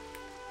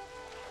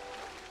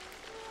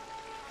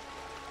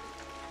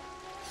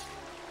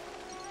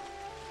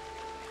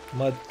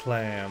 Mud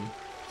clam.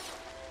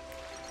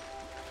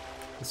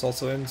 This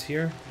also ends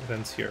here? It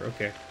ends here,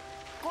 okay.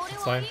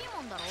 It's fine.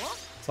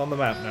 It's on the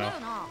map now.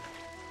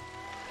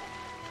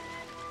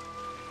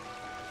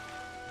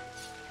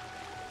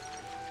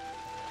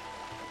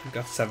 We've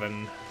got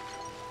 7.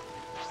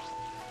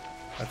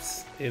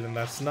 That's 8 and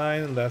that's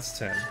 9 and that's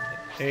 10.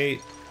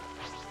 8.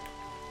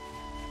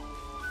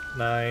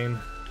 9.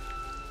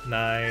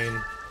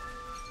 9.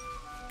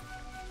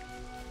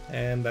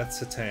 And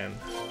that's a 10.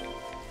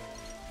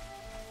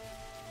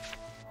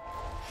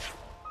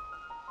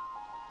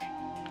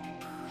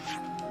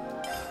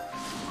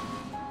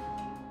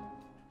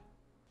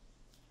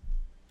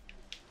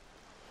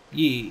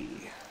 Yeah.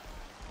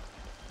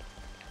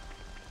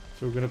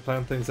 So we're gonna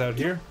plan things out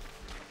here.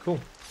 Cool.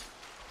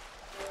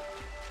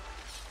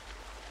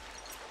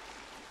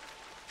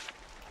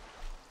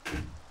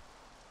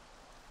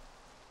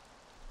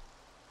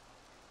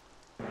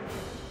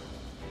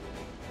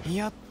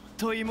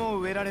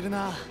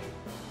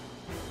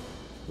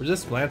 We're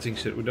just planting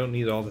shit. We don't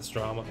need all this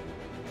drama.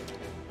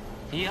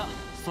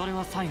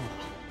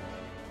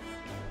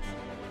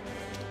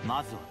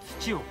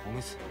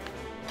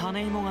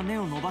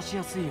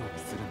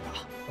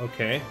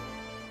 Okay.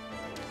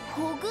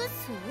 ほぐ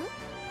す？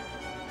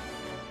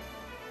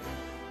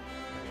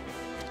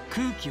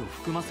空気を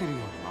含ませるよう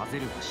に混ぜ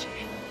るらし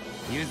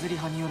い。譲り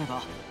派によれ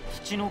ば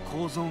土の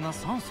構造が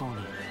3層に。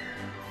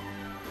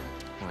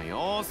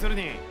要する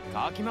に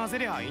かき混ぜ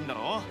りゃいいんだ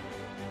ろ。な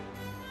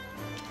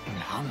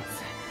ん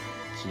つ、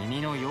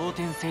君の要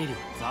点整理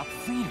雑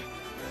すぎる。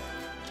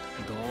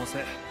どう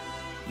せ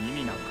意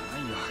味なんかな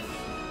いよ。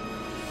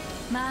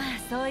まあ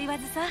そう言わ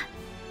ずさ、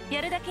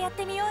やるだけやっ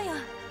てみようよ。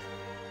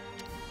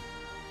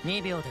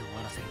2秒で終わ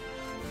らせる。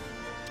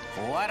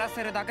終わら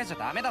せるだけじゃ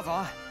ダメだ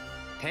ぞ。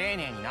丁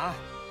寧にな。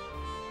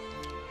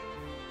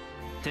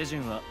手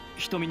順は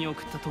瞳に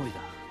送った通りだ。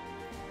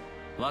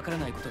わから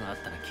ないことがあっ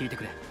たら聞いて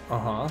くれ。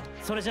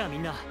それじゃあみ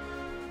んな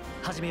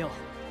始めよ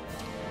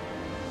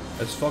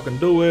う。 Let's fucking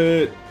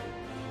do it.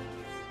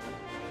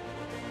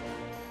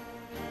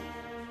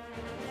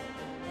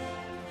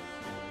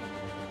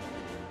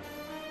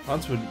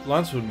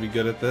 Lance would be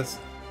good at this.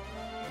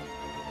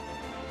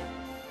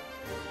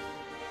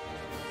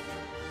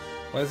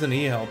 Why isn't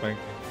he helping?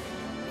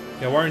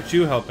 Yeah, why aren't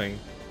you helping?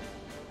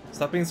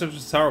 Stop being such a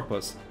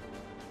sourpuss.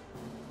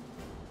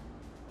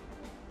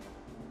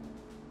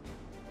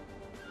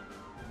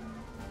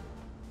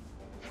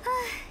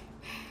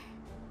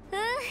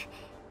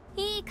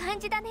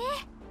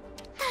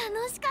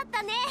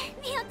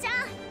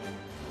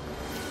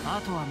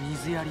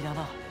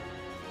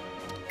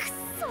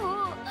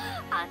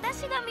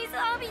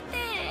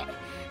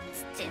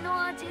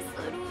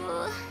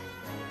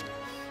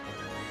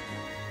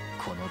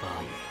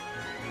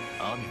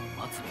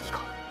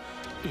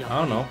 I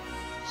don't know.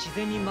 自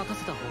然に任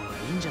せた方が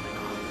いいんじゃないか。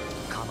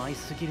構い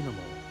すぎるのも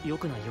良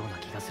くないような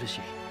気がする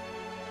し。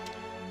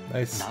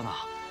Nice. だが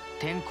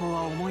天候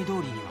は思い通り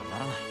にはな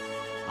らない。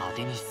当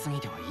てにしすぎ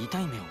ては痛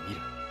い目を見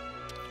る。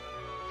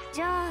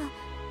じゃあ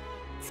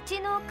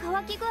土の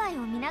乾き具合を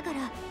見なが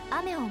ら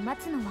雨を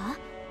待つのは？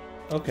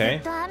 Okay.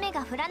 ずっと雨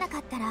が降らなか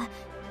ったら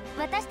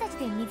私たち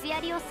で水や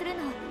りをするの。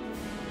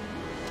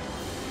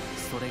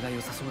それが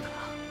良さそうだな。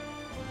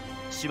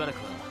しばらく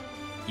は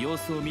様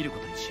子を見るこ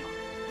とにしよう。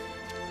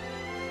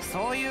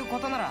そういうこ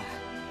となら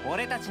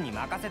俺たちに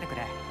任せてく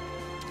れ。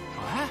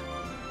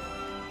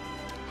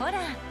ほら、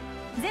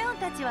ゼオン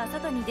たちは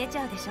外に出ち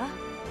ゃうでしょ。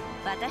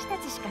私た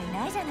ちしかい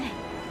ないじゃない。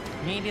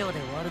2秒で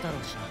終わるだろ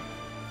うしな。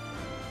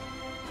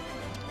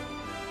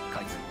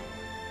カイツ、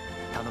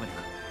頼める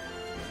か。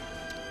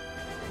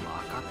分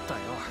かった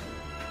よ。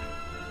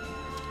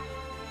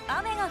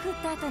雨が降っ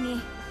た後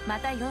にま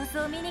た様子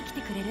を見に来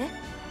てくれる？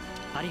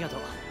ありがとう。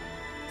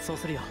そう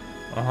するよ。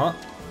Uh-huh.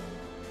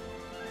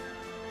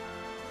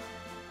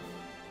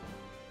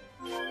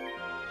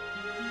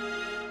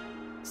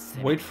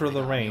 Wait for the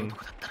rain.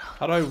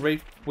 How do I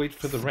wait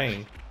for the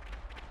rain?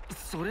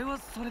 それは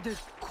それで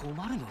困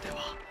るので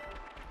は。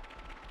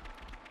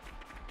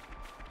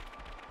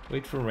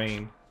Wait for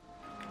rain.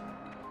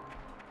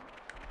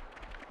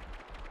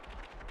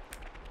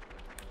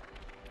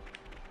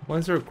 Why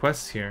is there a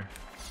quest here?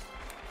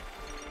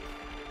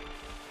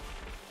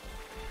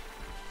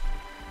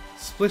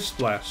 Splish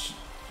Splash.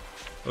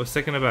 I was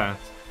taking a bath.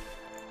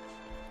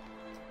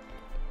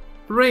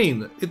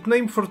 Rain. It's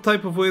named for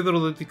type of weather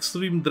that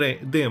extreme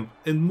damp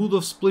and mood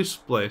of Splish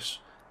Splash.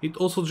 It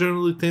also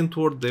generally tend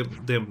toward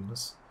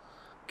dampness.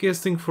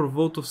 Casting for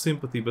vote of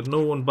sympathy, but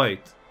no one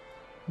bite.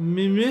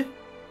 Meh?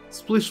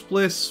 Splish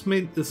Splash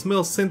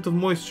smells scent of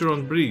moisture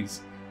on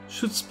breeze.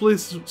 Should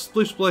Splish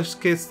Splash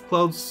cast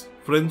clouds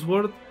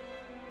friendsward?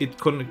 It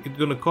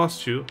gonna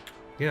cost you.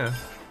 Yeah.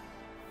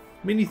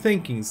 Many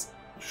thankings.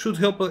 Should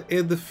help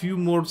add a few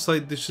more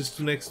side dishes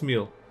to next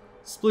meal.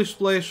 Splish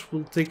Splash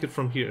will take it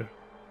from here.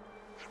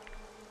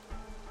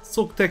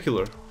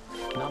 Spectacular.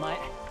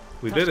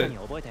 We did it.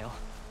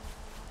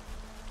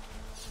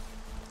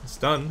 It's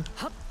done.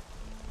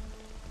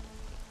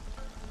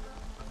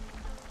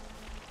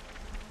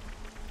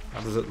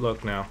 How does it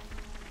look now?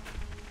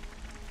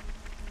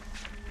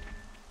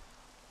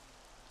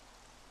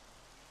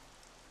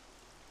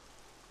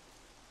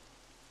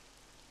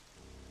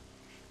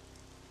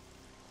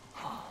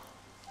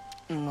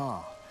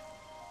 Na.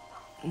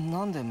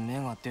 なんで芽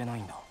が出な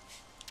いんだ。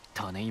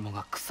種芋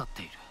が腐っ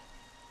ている。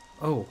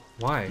Oh,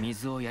 why?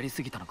 水をやり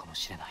すぎたのかも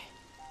しれない。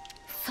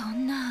そ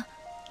んな。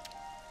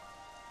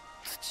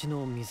土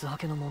の水は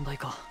けの問題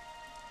か。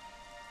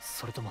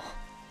それとも。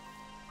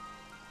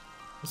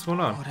What's going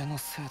on? 俺の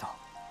せいだ。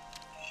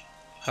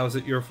How is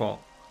it your fault?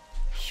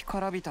 干か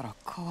らびたら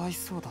かわい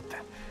そうだって。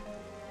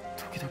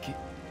時々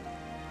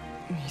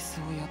水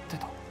をやって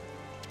た。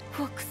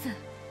フォックス。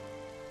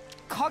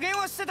加減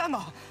はしてたんだ。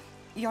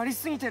やり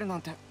すぎてるな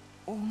んて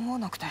思わ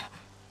なくて。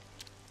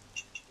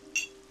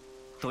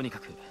とにか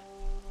く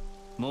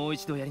もう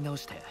一度やり直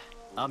して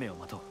雨を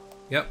待と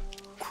う。Yep.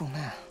 ごめん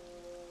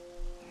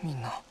み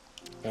んな。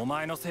お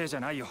前のせいじゃ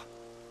ないよ。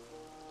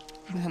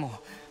でも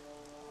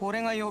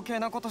俺が余計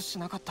なことし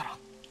なかったら。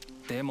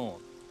で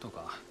もと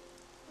か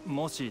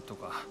もしと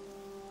か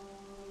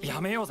や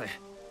めようぜ。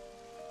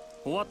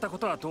終わったこ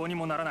とはどうに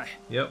もならない。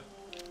Yep.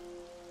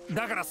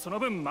 だからその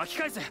分巻き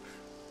返せ。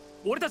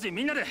俺たち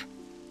みんなで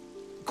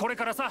これ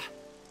からさ。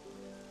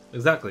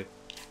Exactly.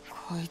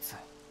 こいつ。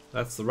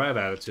That's the right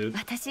attitude.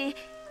 私、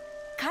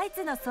カイ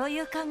ツのそうい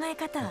う考え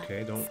方、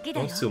Okay, 好き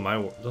だよ。 don't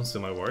steal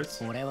my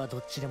words. 俺はど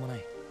っちでもな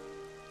い。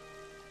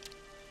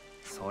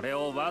それ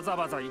をわざ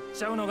わざ言っ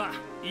ちゃうのが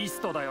イース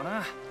トだよ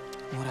な。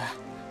俺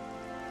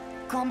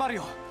頑張る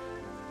よ。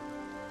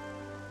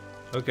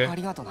Okay. あ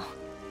りがとな。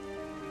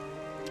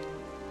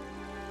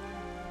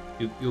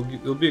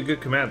You'll be a good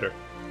commander.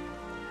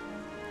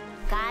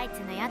 カイ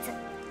ツのやつ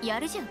や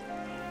るじゃん。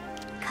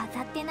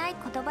飾ってない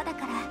言葉だ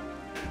から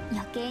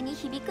余計に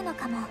響くの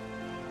かも。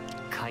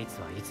カイ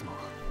ツはいつも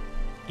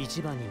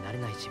一番になれ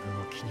ない自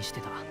分を気にして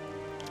た。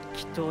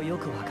きっとよ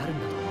くわかるん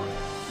だと思う。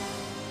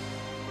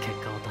結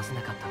果を出せ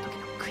なかった時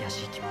の悔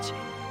しい気持ち。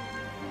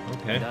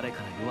Okay. 誰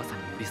かの弱さ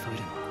に寄り添え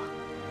るの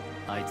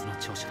はあいつの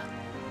長所だ。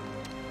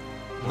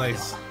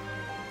 Nice.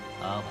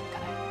 ああはいか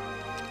ない。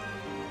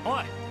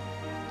おい、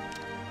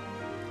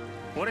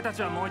俺た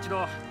ちはもう一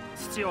度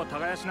土を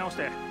耕し直し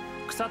て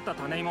腐った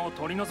種芋を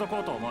取り除こ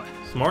うと思う。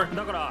 Smart.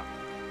 だから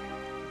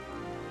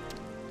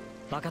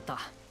分かった。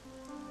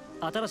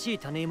新しい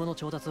種芋の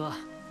調達は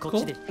こっ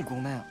ちで。ご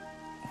めん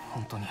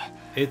本当に。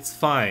 It's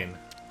fine.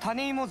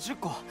 種芋10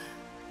個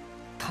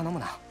頼む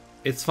な。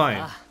 It's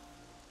fine. ああ、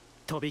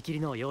とびきり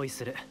のを用意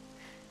する。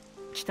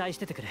期待し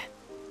ててくれ。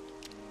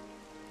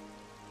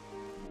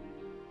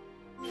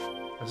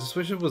 I just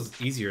wish it was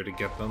easier to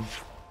get them.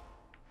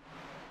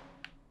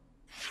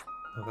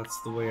 Oh,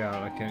 that's the way out.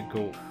 I can't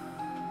go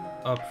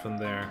up from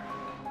there.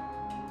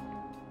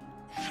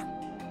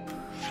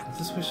 I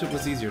just wish it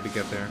was easier to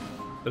get there,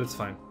 but it's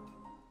fine.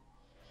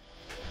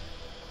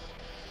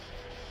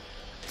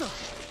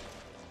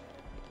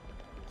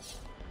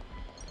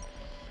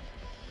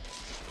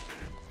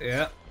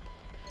 Yeah.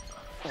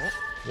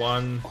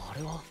 1, あ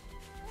れは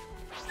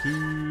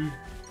 2.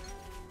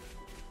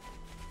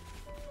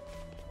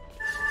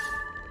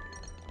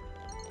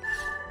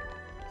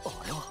 あ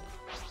れは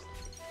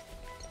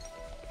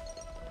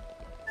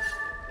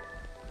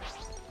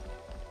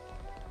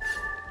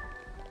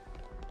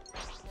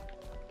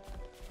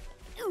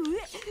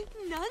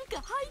なん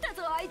か吐いた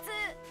ぞあいつ。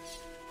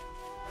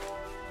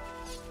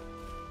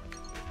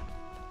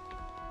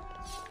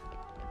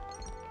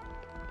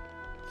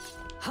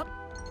はっ。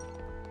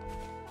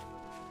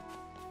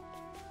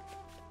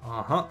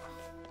Uh-huh.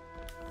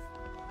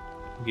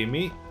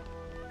 Gimme.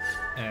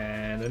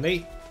 And an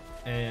 8.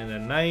 And a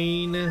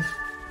 9.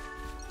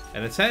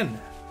 And a 10.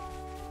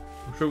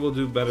 I'm sure we'll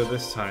do better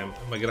this time.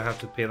 Am I gonna have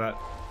to pay that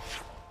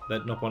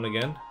Nopon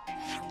again?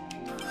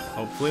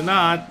 Hopefully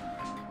not.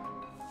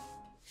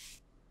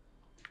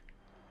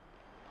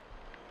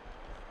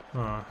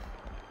 Huh.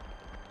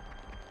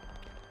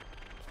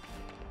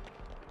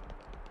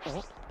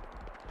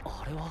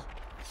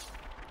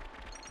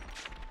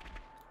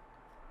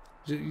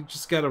 You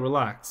just gotta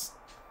relax.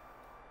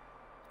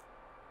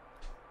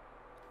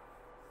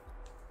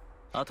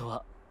 Again?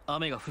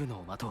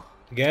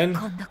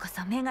 今度こ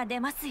そ目が出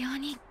ますよう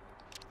に。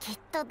きっ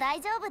と大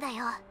丈夫だ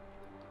よ。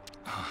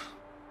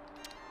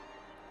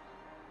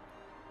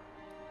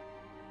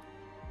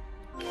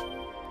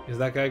Is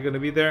that guy gonna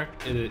be there?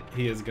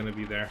 He is gonna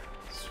be there.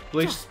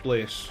 Splish,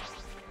 splish.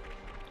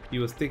 He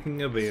was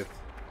taking a bath.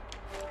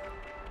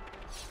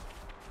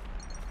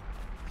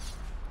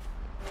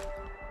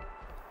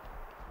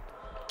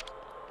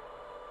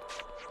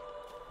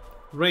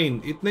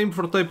 Rain. It's named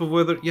for a type of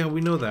weather. Yeah,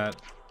 we know that.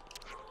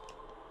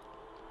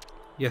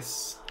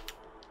 Yes.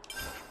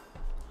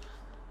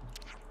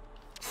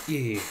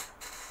 Yeah.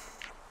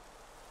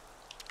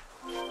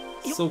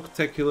 So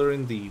spectacular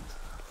indeed.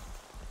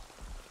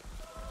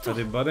 Are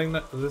they budding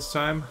this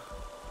time?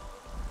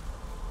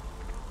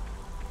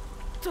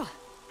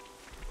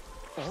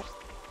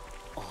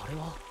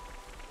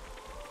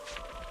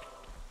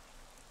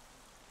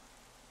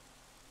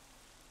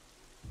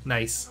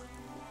 Nice.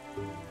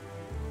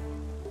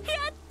 や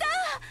ったー、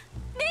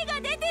目が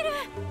出てる。よ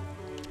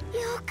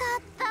か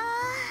っ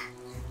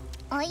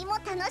た。おいも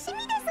楽しみです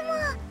も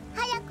ん。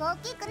早く大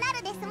きくな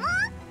るですもん。う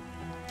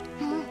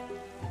ん。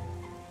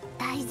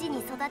大事に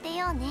育て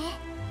ようね。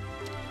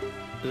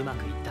うま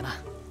くいったな。あ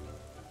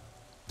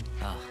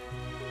あ、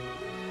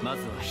ま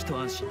ずは一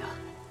安心だ。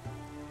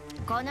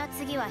この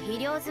次は肥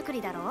料作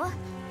りだろ。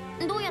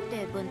どうやっ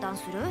て分担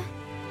する？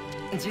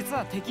実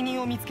は適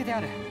任を見つけてあ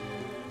る。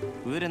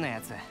ウルの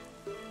やつ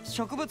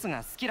植物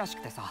が好きらし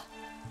くてさ、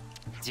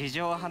事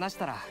情を話し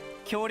たら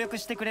協力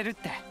してくれるっ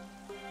て。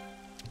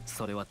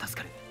それは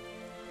助かる。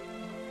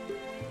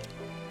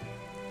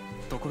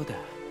ところで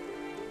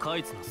カ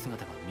イツの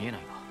姿が見えな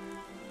いが。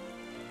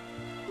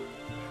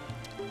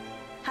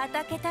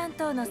畑担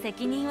当の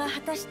責任は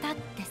果たしたっ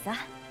てさ。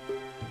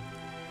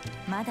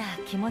まだ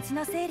気持ち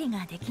の整理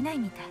ができない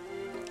みたい。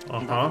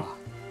だから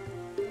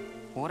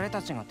俺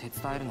たちが手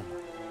伝えるのも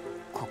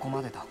ここ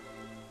までだ。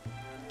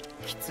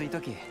きつい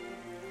時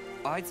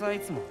あいつはい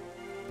つも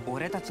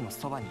俺たちの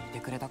そばにいて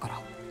くれたから。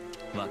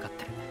分かっ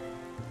てる。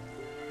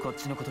こっ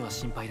ちのことは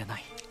心配だな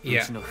い。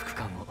Yeah. うちの副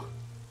官を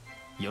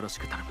よろし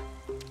く頼む。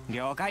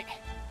了解。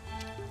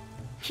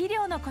肥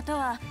料のこと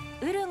は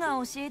ウルが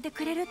教えて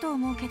くれると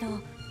思うけど、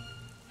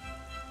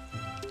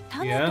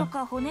種と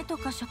か骨と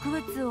か植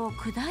物を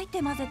砕い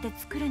て混ぜて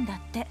作るんだっ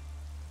て。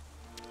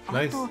あ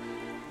と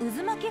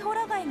渦巻きホ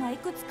ラ貝がい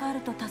くつかあ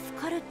ると助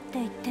かるって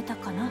言ってた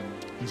かな。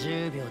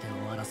10秒で終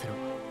わらせろ。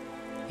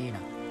いいな。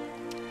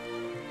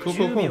Cool,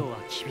 cool, 10 cool. 秒は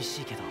厳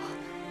しいけど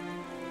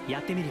や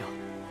ってみるよ。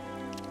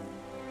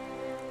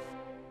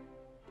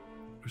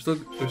We're still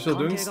doing 関係が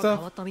変わ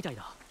stuff? ったみたい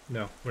だ。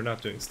 No, we're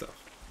not doing stuff.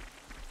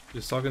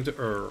 Just talking to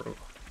Earl.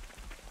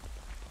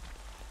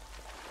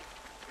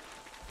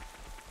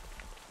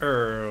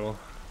 Earl.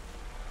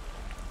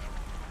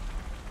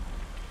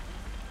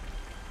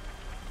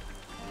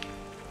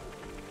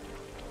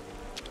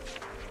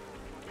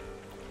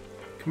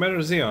 Commander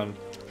Xeon,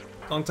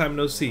 long time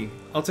no see.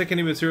 I'll take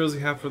any materials you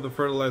have for the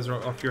fertilizer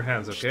off your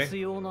hands, okay? 必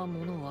要な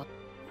ものは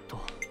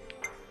と。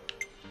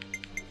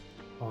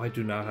 Oh, I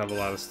do not have a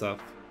lot of stuff.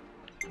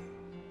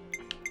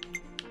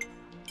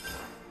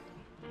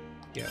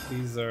 Yeah,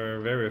 these are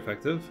very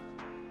effective.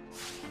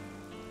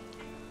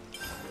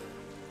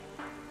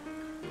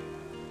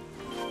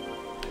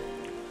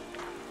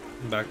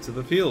 Back to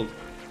the field.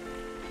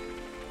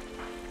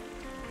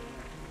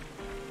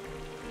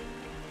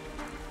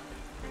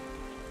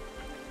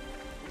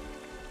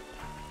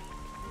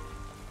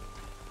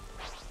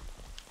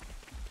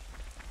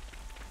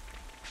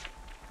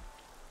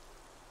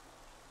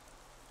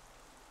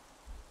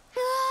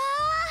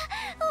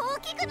大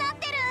きくなっ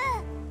てる。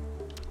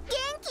元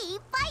気い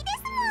っぱいです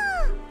も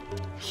ん。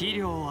肥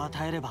料を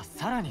与えれば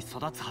さらに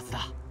育つはず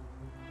だ。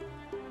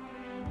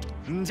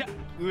んじゃ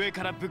上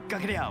からぶっか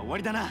けりゃ終わ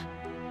りだな。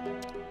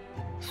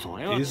そ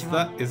れは違う。 Is it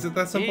that 栄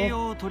simple?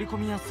 養を取り込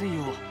みやすい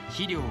よう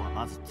肥料は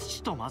まず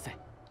土と混ぜ、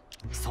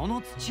そ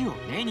の土を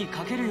根に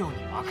かけるよう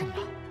にまくんだ。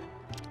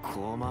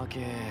細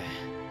け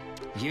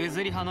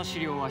譲り派の資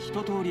料は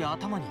一通り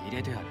頭に入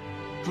れてある。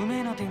不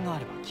明な点があ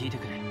れば聞いて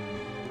くれ。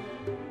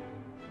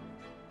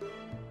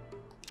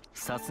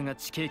さすが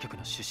地形局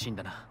の出身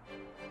だな。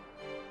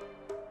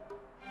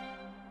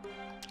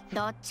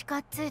どっちか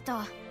っつうと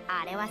あ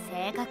れは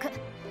性格。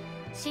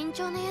慎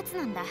重なやつ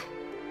なんだ。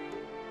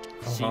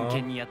真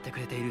剣にやってく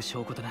れている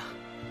証拠だな。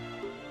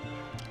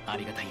あ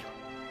りがたいよ。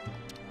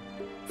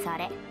それ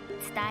伝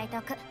え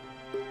とく。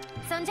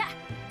そんじゃ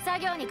作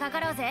業にか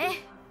かろうぜ。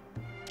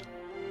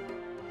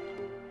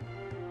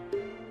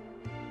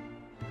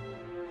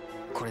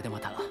これでま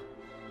た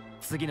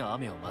次の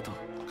雨を待とう。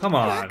 Come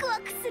ワ on. クワ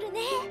クするね。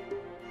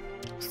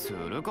す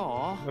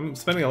I'm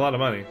spending a lot of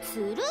money. す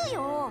る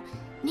よ。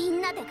み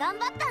んなで頑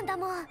張ったんだ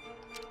もん。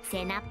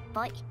セナっ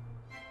ぽい。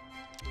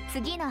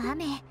次の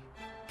雨、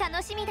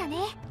楽しみだね。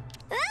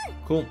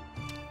Cool.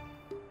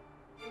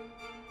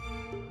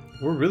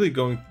 We're really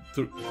going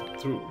through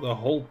the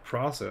whole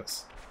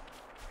process.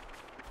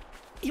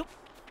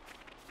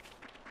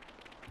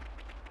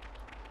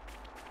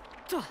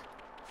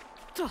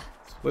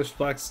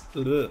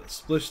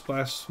 Splish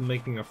Splash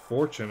making a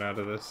fortune out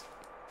of this.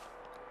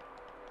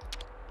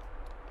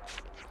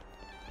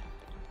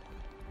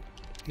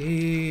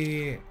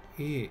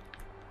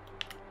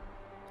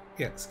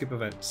 Yeah, skip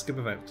event.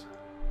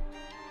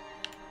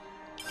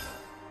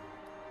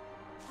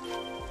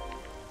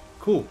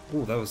 Cool.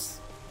 Ooh, that was...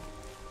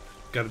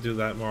 Gotta do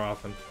that more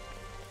often.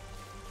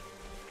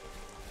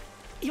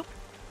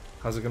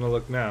 How's it gonna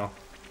look now?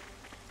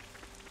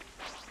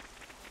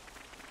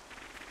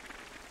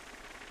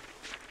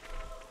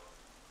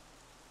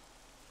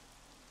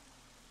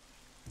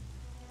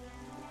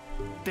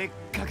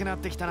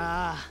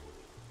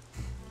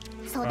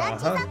育ち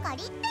盛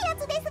りってや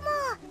つですもん。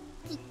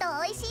きっと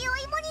美味しいお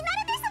芋に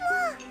なるです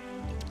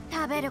も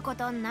ん。食べるこ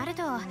とになる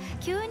と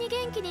急に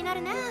元気にな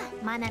るな。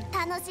マナ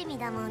楽しみ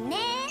だもんね。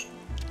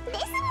で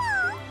す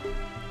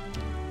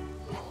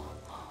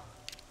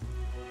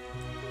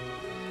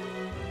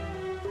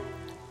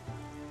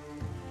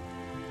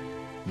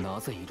もん。な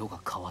ぜ色が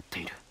変わって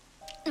いる？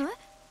え？ What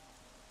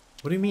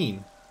do you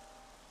mean?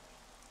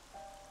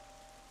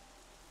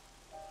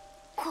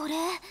 これ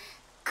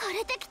枯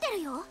れてきて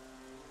るよ。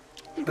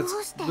どう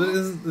して？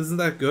 Isn't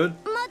that good?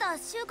 まだ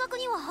収穫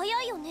には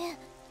早いよね。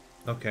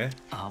Okay.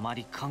 あま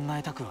り考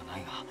えたくはな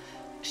いが、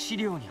資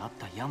料にあっ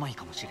た病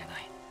かもしれない。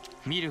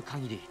見る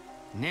限り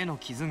根の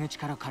傷口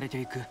から枯れ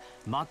ていく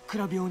真っ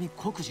暗病に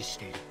酷似し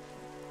ている。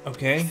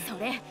Okay. そ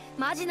れ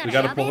マジなら We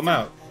gotta やべ pull え them ぞ。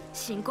 out.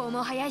 進行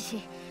も早い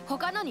し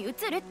他のに移る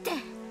って。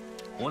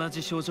同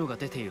じ症状が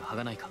出ている葉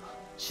がないか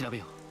調べ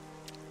よ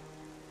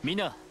う。みん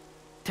な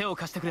手を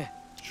貸してくれ。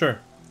 Sure.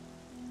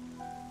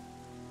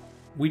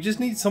 We just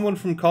need someone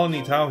from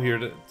Colony Tau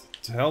here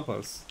to help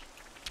us.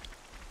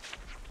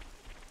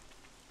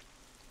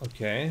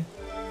 Okay.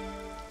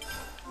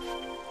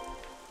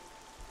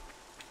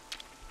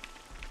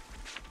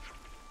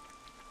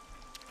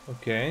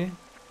 Okay.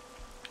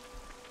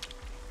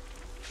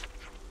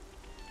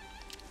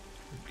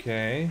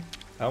 Okay.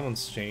 That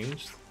one's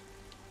changed.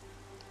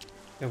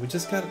 Yeah, we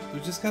just gotta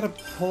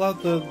pull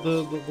out the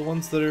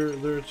ones that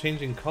are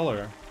changing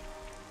color.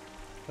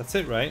 That's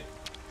it, right?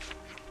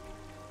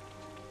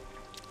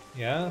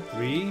 Yeah,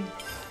 3,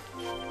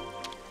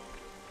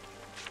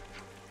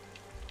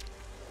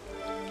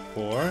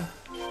 4.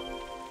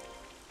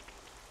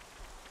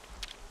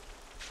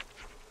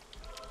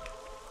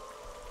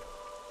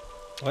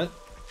 What?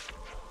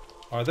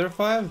 Are there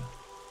 5?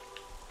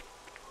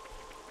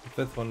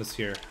 The 5th one is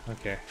here.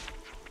 Okay.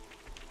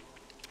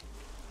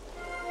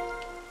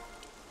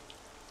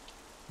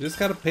 You just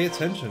gotta pay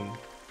attention.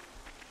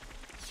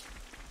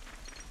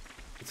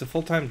 It's a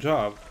full-time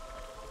job,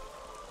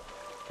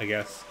 I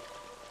guess.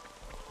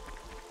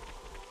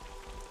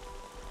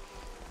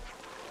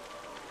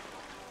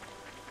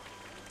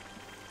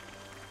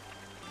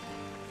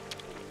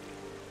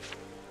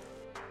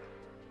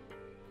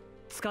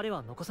 Let's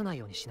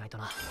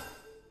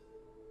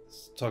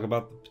talk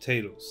about the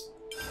potatoes.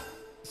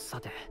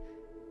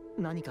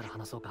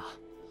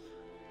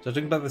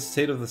 Judging by the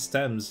state of the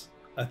stems,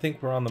 I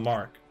think we're on the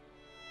mark.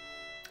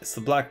 It's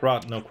the black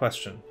rot, no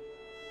question.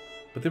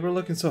 But they were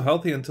looking so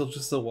healthy until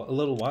just a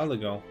little while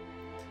ago.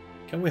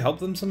 Can we help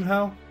them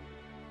somehow?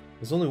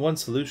 There's only one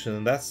solution,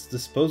 and that's to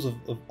dispose of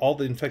all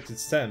the infected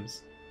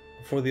stems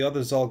before the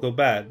others all go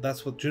bad.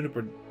 That's what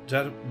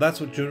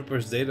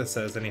Juniper's data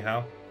says,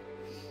 anyhow.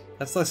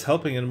 That's less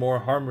helping and more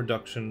harm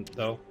reduction,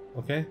 though,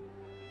 okay?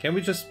 Can't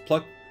we just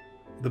pluck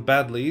the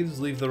bad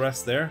leaves, leave the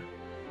rest there?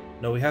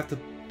 No, we have to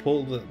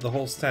pull the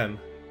whole stem.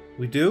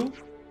 We do?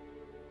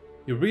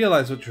 You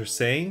realize what you're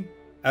saying?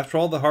 After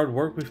all the hard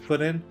work we've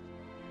put in?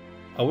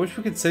 I wish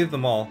we could save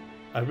them all.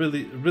 I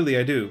really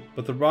I do,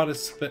 but the rot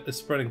is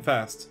spreading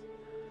fast.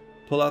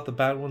 Pull out the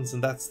bad ones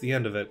and that's the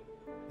end of it.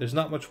 There's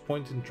not much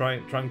point in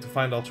trying to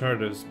find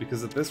alternatives,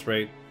 because at this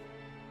rate...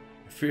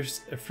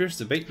 A fierce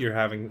debate you're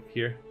having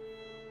here.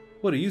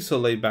 What are you so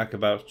laid back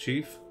about,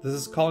 Chief? This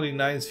is Colony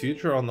 9's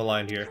future on the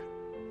line here.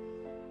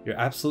 You're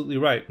absolutely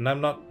right, and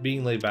I'm not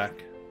being laid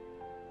back.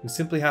 We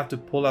simply have to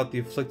pull out the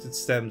afflicted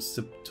stems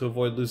to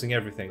avoid losing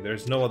everything.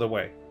 There's no other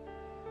way.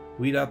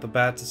 Weed out the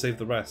bad to save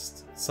the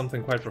rest. It's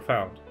something quite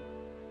profound.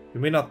 You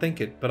may not think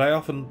it, but I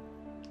often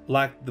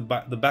lack the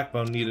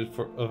backbone needed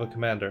of a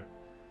commander.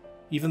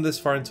 Even this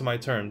far into my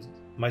terms,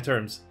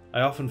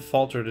 I often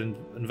faltered and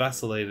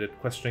vacillated,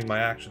 questioning my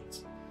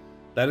actions.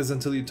 That is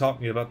until you taught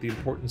me about the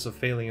importance of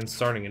failing and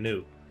starting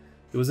anew.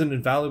 It was an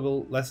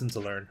invaluable lesson to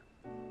learn.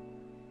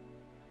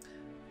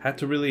 Had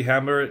to really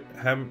hammer it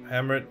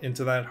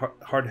into that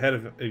hard head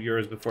of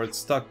yours before it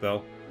stuck,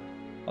 though.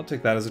 I'll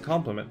take that as a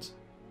compliment.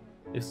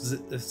 If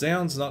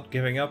Xeon's not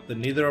giving up,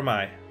 then neither am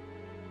I.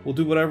 We'll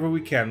do whatever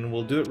we can, and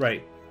we'll do it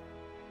right.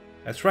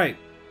 That's right.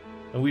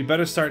 And we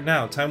better start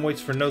now. Time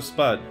waits for no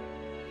spud.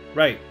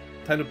 Right.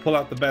 Time to pull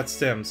out the bat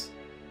stems.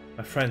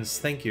 My friends,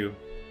 thank you.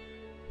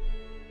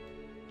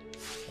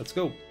 Let's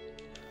go.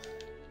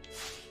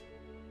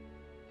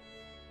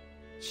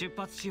 出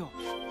発しよう。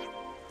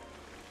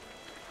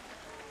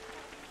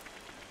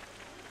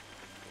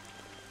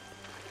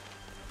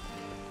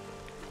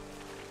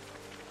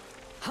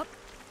はっ、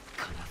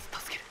必ず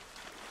助ける。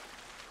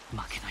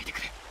負けないで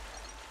くれ。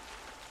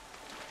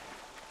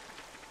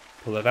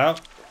Pull it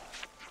out.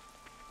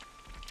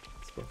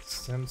 Let's put the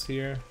stems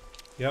here.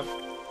 Yep.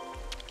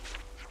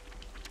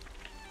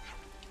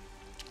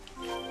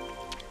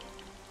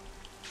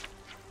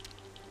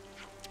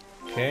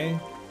 Okay.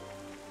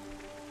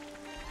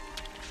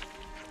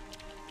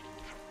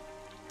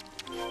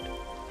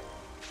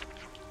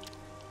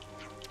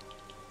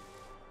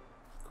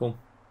 Cool.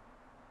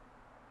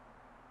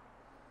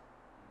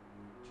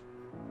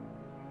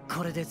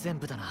 これで全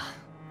部だな。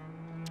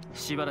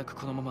しばらく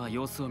このまま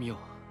様子を見よう。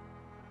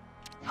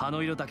葉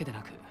の色だけで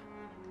なく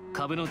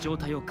株の状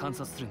態を観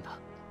察するんだ。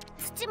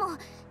土も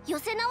寄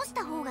せ直し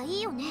た方がい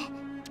いよね。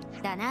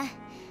だな。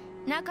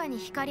中に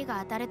光が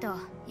当たると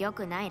良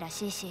くないら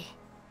しいし。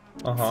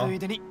つい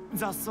でに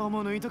雑草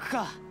も抜いとく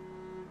か。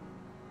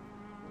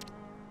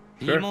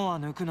芋は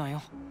抜くな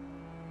よ。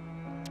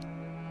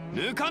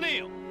抜かねえ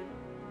よ。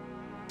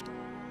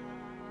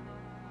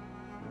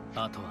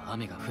あとは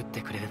雨が降っ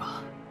てくれれ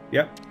ば。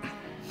Yep.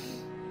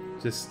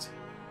 Just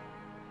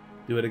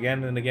do it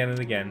again and again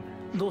and again.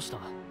 どうした？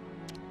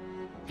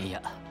い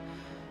や、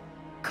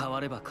変わ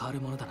れば変わる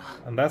ものだな。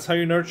And that's how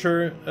you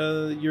nurture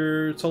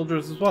your soldiers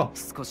as well.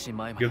 少し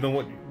前まで Give them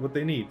what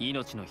they need.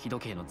 命の日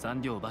時計の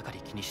残量ばかり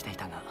気にしてい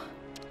たが、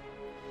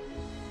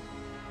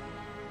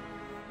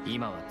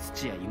今は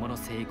土や芋の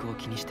生育を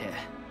気にして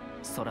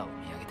空を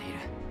見上げている。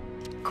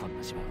こんな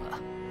自分は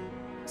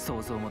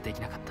想像もでき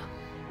なかった。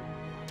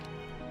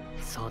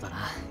そうだ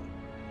な。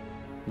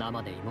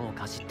生で芋を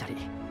かじったり、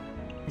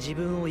自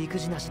分を育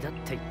児なしだっ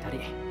て言ったり。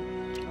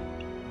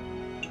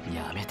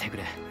やめてく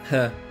れ。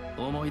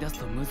思い出す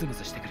とムズム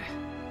ズしてくる。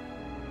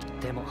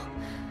でも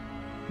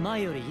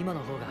前より今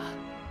の方が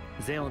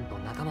ゼオンと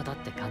仲間だっ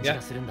て感じ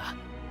がするんだ。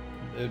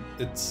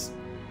It's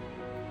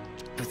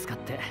ぶつかっ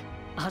て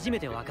初め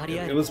て分かり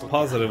合えit る。 was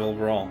positive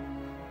overall.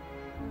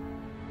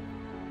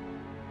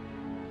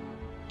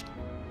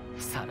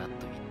 さらっと言っ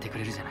てく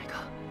れるじゃない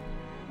か。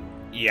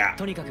Yeah.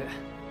 とにかく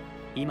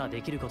今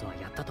できることは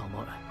やったと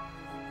思う。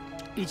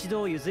一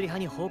度譲り派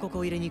に報告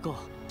を入れに行こ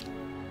う。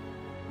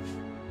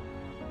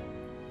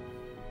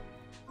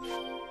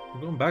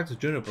We're going back to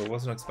Juniper.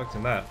 Wasn't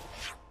expecting that.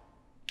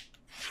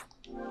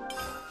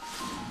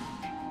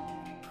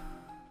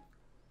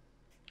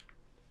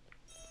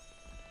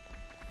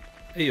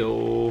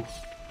 Heyo.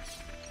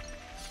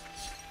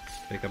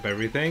 Pick up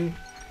everything.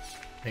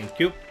 Thank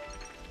you.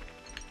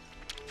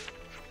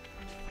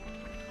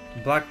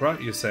 Black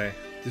rot, you say?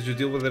 Did you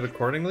deal with it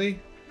accordingly?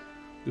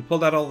 We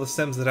pulled out all the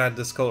stems that had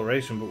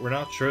discoloration, but we're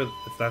not sure if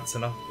that's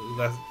enough.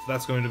 If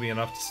that's going to be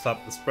enough to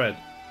stop the spread.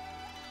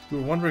 We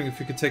were wondering if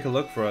you could take a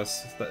look for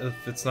us,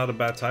 if it's not a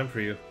bad time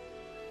for you.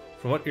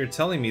 From what you're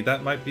telling me,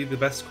 that might be the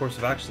best course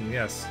of action,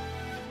 yes.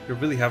 You're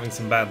really having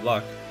some bad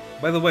luck.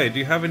 By the way, do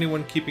you have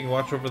anyone keeping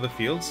watch over the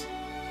fields?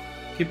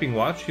 Keeping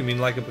watch? You mean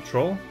like a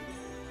patrol?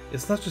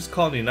 It's not just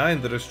Colony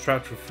 9 that is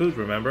trapped for food,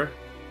 remember?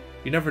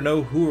 You never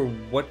know who or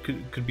what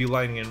could be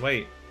lying in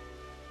wait.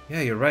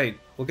 Yeah, you're right.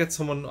 We'll get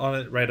someone on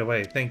it right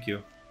away, thank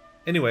you.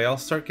 Anyway, I'll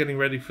start getting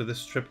ready for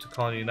this trip to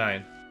Colony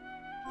 9.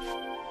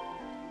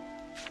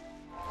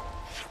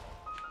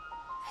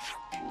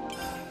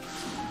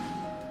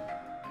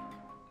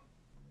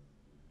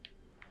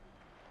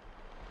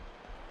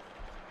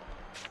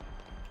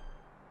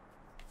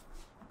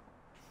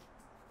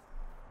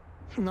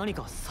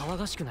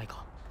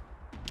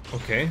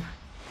 Okay.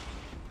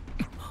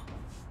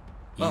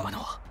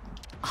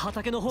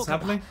 What's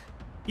happening?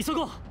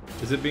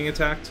 Is it being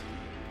attacked?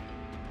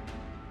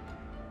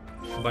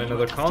 By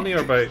another colony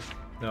or by...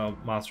 no,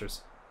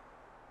 monsters?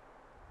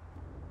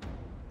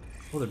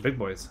 Oh, they're big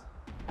boys.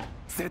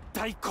 絶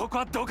対ここ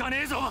はどか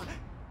ねえぞ。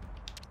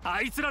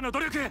あいつらの努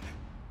力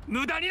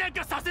無駄になん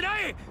かさせな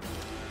い。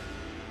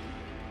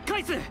カ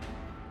イツ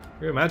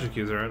You're a magic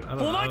user. I don't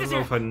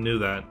know if I knew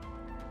that.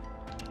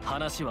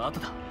 話は後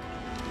だ。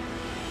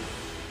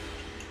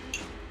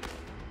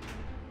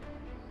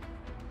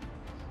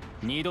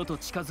二度と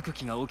近づく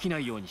気が起きな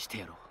いようにして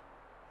やろう。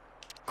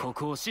こ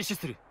こを死守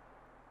する。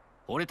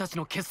俺たち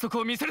の結束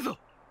を見せるぞ。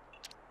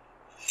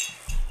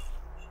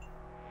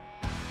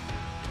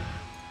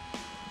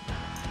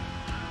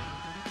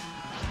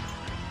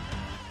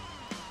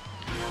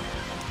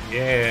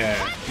Yeah,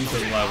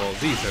 decent level.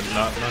 Decent.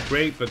 Not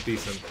great, but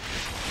decent.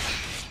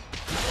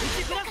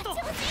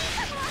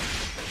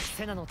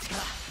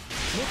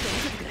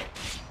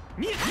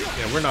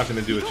 Yeah, we're not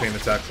gonna do a chain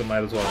attack, so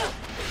might as well.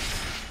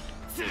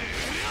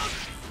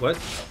 What?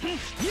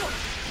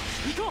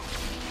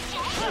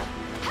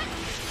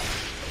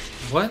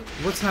 What?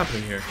 What's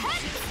happening here?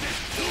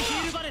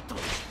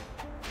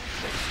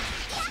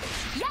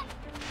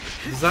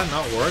 Does that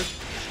not work?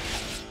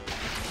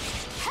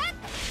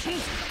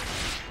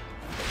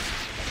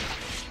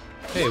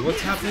 Hey,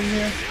 what's happening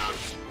here?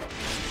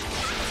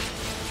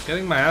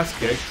 Getting my ass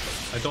kicked.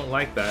 I don't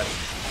like that.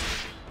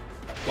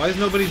 Why is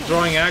nobody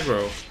drawing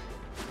aggro?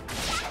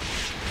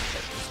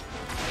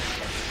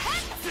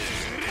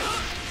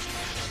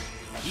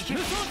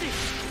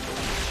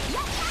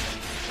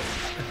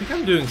 I think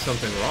I'm doing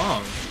something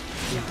wrong.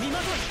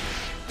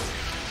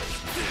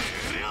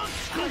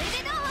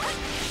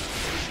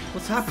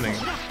 What's happening?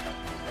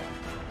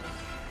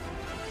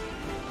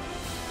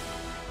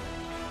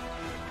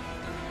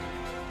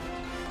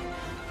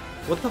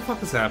 What the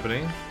fuck is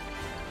happening?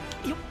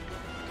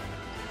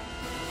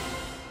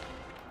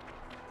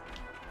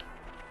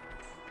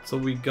 So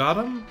we got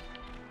him?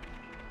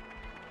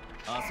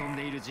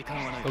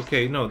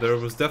 Okay, no, there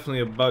was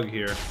definitely a bug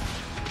here.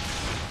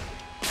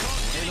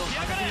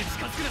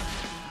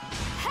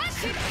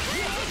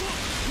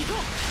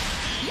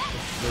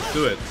 Let's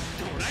do it.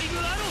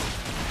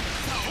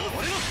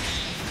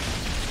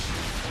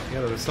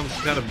 Yeah, there's some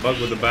kind of bug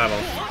with the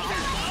battle.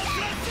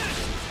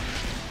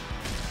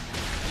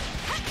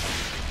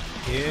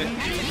 Yeah.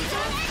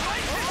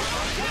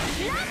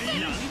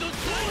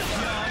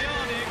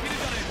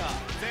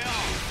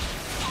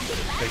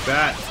 Like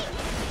that.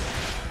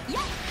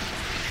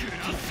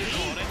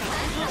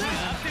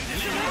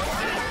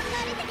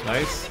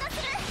 Nice.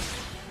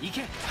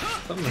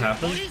 Something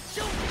happened. I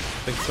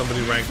think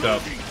somebody ranked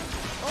up.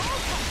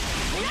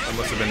 That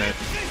must have been it.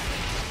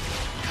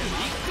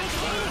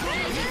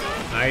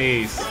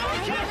 Nice.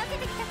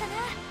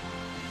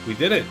 We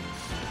did it.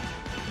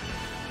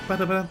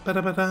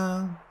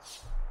 Ba-da-ba-da-ba-da-ba-da.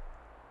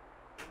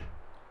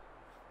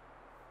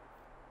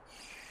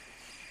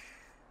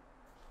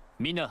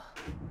 Mina,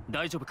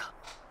 大丈夫か?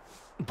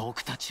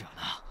 僕たちは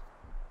な。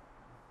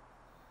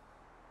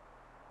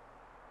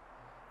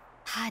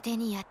派手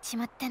にやっち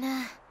まった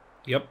な。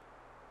Yep.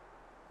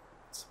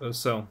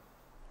 So.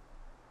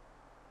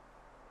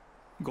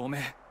 ごめ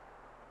ん。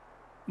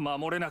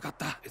守れなかっ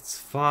た。It's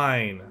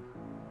fine.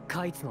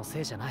 カイツのせ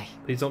いじゃない。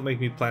 Please don't make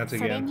me plant そ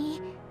れ again.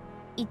 に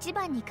一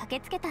番に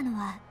駆けつけたの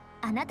は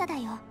あなただ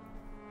よ。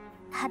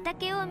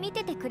畑を見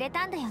ててくれ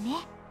たんだよね。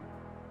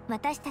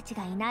私たち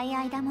がいない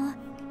間も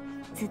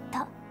ずっ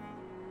と。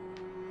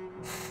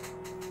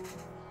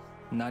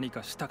何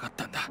かしたかっ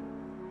たんだ。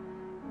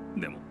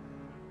でも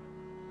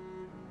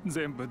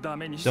全部ダ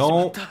メにしち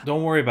まった。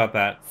Don't worry about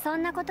that. そ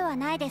んなことは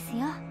ないです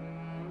よ。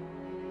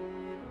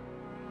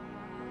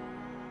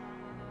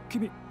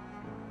君、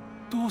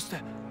どうして？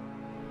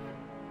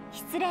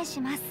失礼し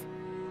ます。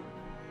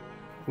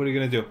What are you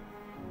gonna do?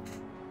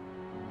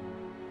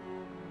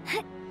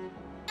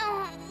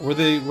 Were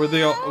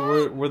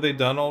they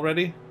done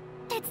already?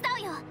 手伝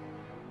うよ。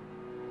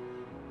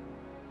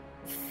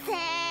せー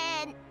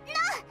の。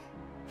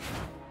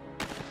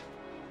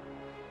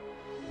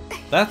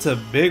That's a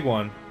big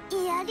one.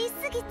 やりす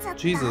ぎちゃった。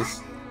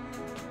Jesus.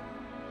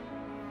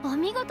 お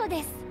見事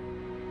です。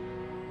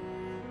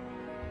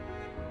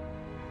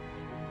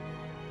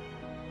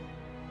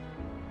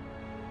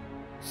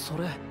そ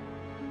れ。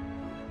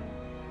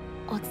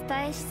お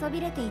伝えしそび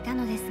れていた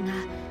のですが、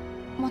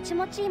もち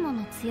もち芋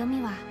の強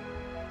みは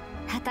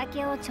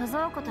畑を貯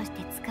蔵庫とし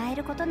て使え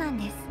ることなん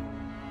です。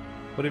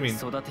What do you mean?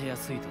 育てや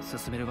すいと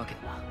勧めるわけ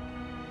だな。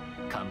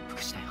感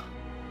服したよ。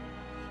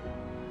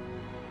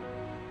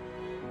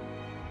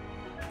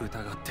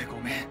疑ってご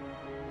めん。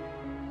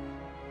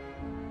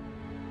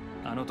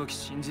あの時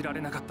信じら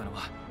れなかったの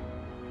は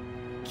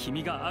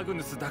君がアグ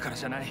ヌスだから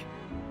じゃない。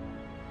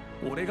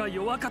俺が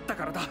弱かった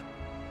からだ。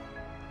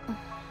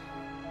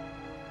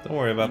Don't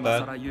worry about 今 that.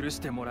 さら許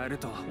してもらえる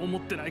とは思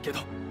ってないけど、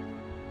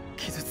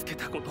傷つけ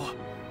たこと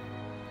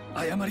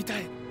謝りた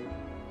い。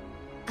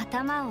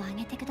頭を上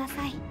げてくだ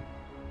さい。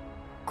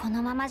こ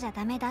のままじゃ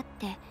ダメだっ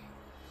て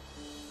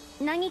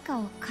何か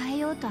を変え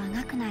ようとあ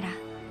がくなら、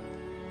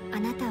あ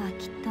なたは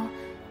きっと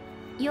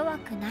弱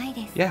くない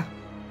です。Yeah.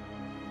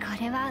 こ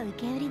れは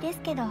受け売りで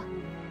すけど。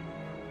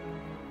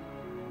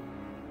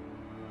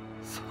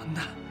そん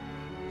な、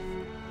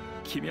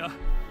君は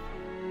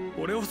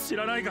俺を知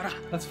らないから。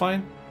 That's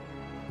fine.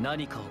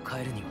 何かを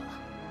変えるには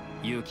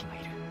勇気がい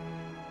る。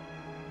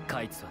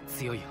カイツは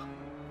強いよ。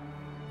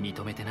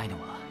認めてないの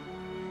は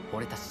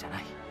俺たちじゃな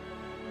い。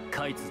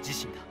カイツ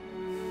自身だ。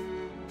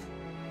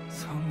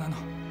そんなの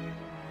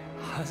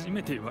初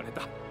めて言われ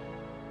た。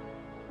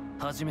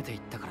初めて言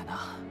ったから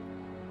な。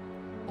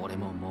俺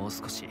ももう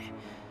少し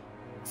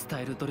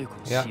伝える努力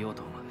をしよう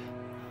と思う。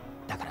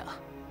だから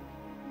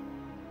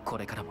こ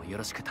れからもよ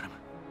ろしく頼む。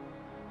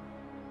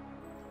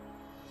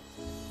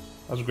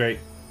 That was great.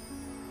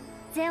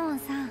 ゼオン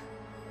さん、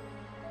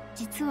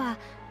実は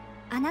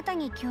あなた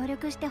に協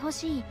力してほ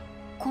しい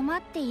困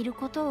っている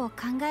ことを考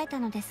えた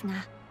のですが。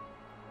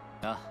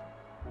あ、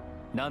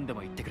何で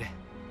も言ってくれ。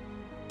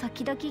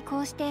時々こ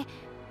うして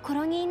コ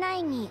ロニー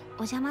9に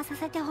お邪魔さ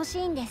せてほし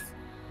いんです。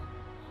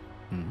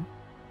ん？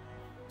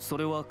そ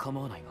れは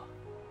構わないが。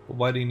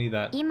Why do you need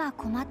that? 今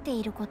困って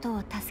いること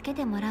を助け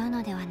てもらう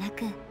のではな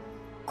く、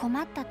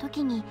困った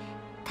時に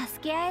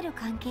助け合える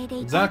関係で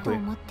いたいと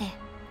思って、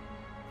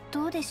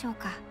どうでしょう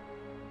か。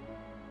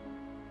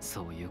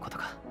そういうこと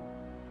か。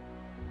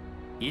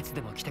いつ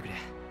でも来てくれ。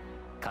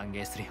歓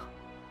迎するよ。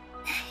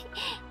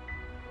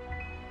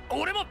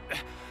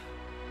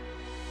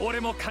俺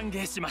も歓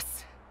迎しま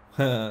す。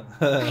あ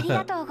り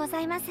がとうご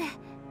ざいます。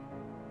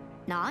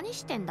何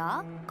してん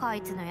だカ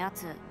イツのや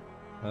つ。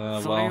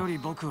それより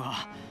僕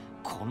は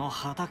この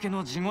畑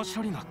の事後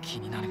処理が気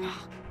になるな。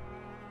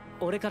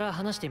俺から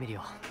話してみる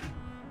よ。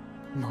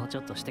もうち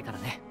ょっとしてから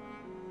ね。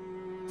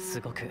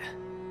すごく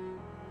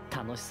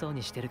楽しそう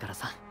にしてるから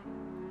さ。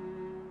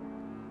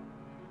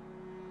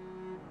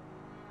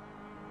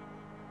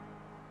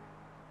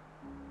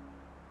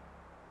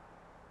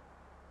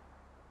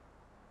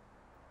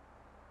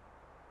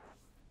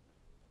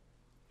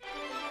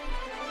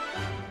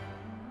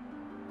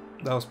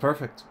That was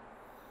perfect.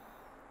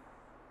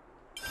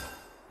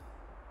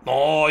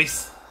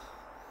 Nice.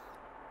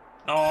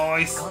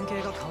 Nice. 関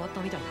係が変わっ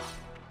たみたいだ。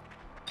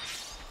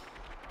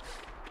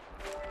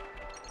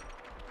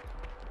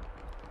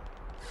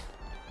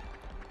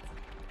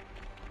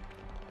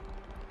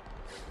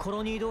コ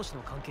ロニー同士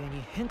の関係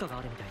に変化が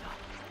あるみたい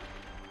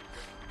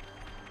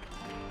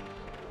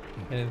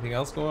だ。Anything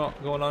else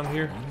going on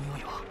here?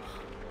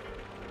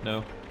 No.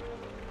 I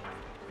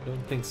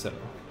don't think so.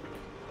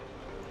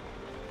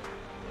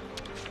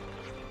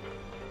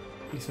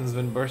 Ethan's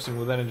been bursting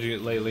with energy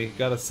lately.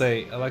 Gotta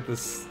say, I like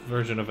this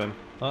version of him.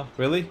 Huh?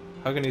 Really?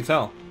 How can you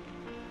tell?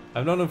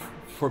 I've known him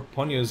for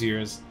Ponyo's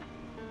years.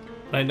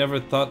 I never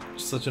thought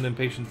such an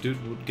impatient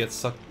dude would get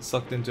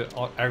sucked into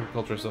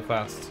agriculture so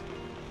fast.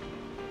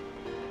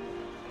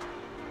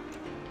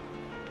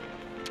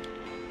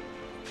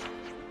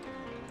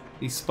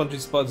 These spongy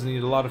spuds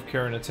need a lot of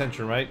care and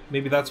attention, right?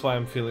 Maybe that's why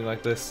I'm feeling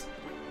like this.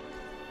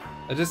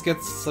 I just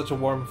get such a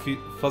warm,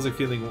 fuzzy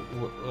feeling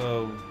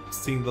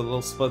seeing the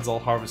little spuds all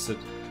harvested.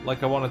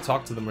 Like I want to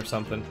talk to them or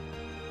something.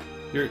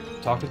 You're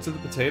talking to the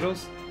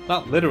potatoes?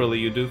 Not literally,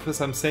 you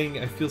doofus. I'm saying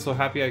I feel so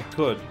happy I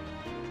could.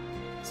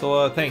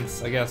 So,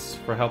 thanks, I guess,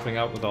 for helping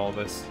out with all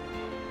this.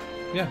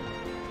 Yeah.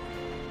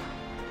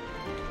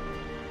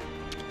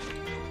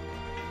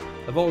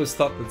 I've always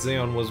thought that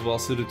Xeon was well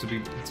suited to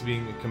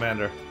being a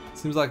commander.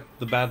 Seems like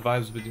the bad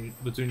vibes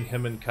between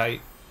him and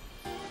Kite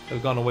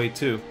have gone away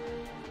too.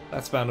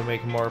 That's bound to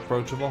make him more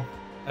approachable.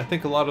 I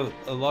think a lot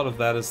of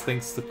that is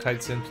thanks to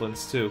Kite's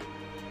influence too.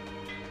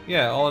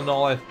 Yeah, all in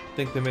all, I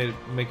think they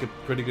make a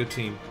pretty good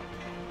team.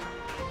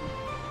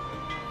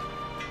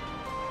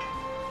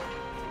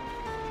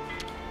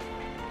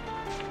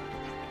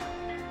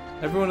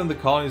 Everyone in the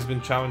colony has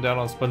been chowing down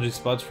on spongy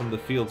spuds from the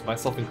fields,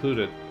 myself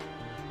included.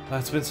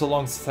 It's been so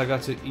long since I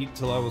got to eat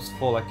till I was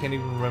full, I can't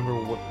even remember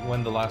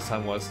when the last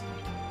time was.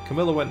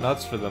 Camilla went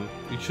nuts for them.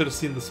 You should have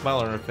seen the smile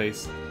on her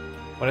face.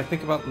 When I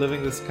think about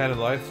living this kind of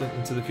life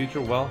into the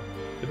future, well,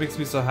 it makes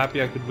me so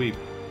happy I could weep.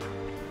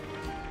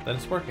 Then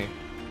it's working.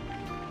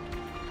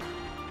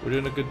 We're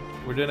doing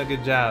a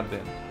good job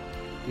then.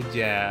 Good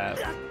job.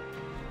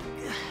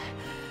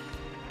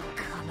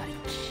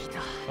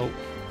 Oh.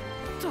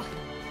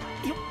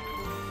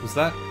 Was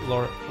that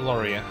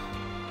Loria?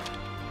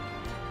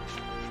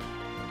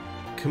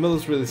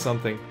 Camilla's really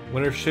something.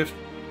 When her shift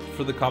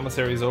for the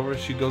commissary is over,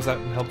 she goes out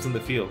and helps in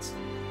the fields.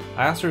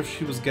 I asked her if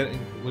she was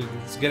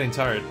getting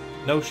tired.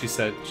 No, she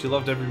said. She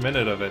loved every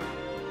minute of it.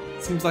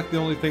 It seems like the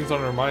only things on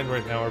her mind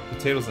right now are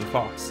potatoes and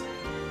fox.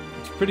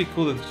 It's pretty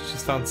cool that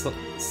she's found some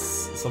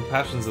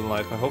passions in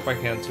life. I hope I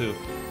can too.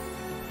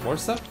 More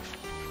stuff?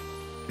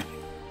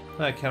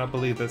 I cannot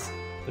believe this.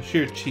 The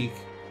sheer cheek.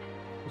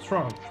 What's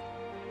wrong?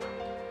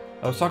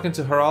 I was talking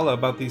to Harala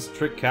about these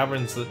trick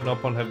caverns that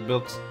Nopon have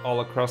built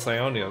all across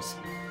Ionios.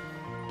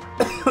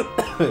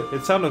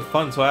 It sounded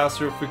fun, so I asked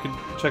her if we could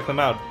check them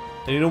out.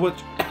 And you know what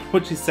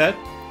she said?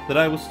 That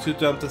I was too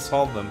dumb to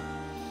solve them.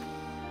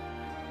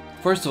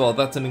 First of all,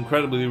 that's an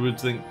incredibly rude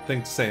thing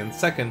to say. And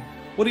second,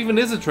 what even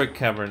is a trick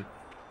cavern?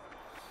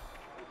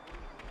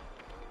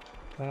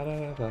 No.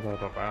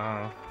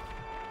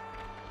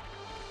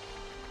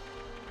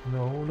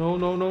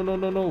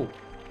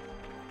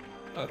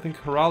 I think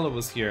Harala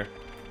was here.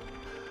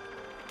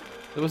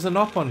 There was an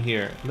Nopon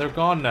here, and they're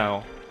gone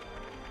now.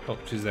 Oh,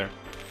 she's there.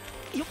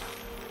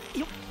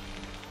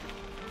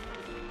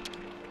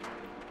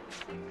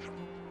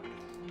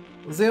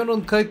 Xeon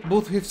and Kite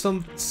both have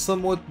some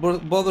somewhat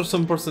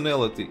bothersome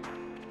personality.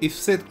 If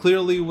said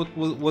clearly, what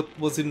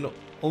was in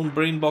own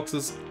brain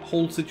box's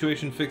whole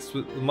situation fixed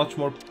with much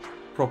more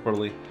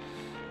properly.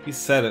 He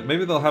said it.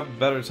 Maybe they'll have a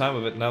better time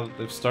of it now that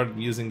they've started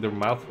using their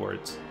mouth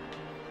words.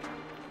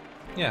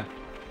 Yeah,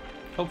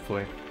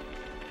 hopefully.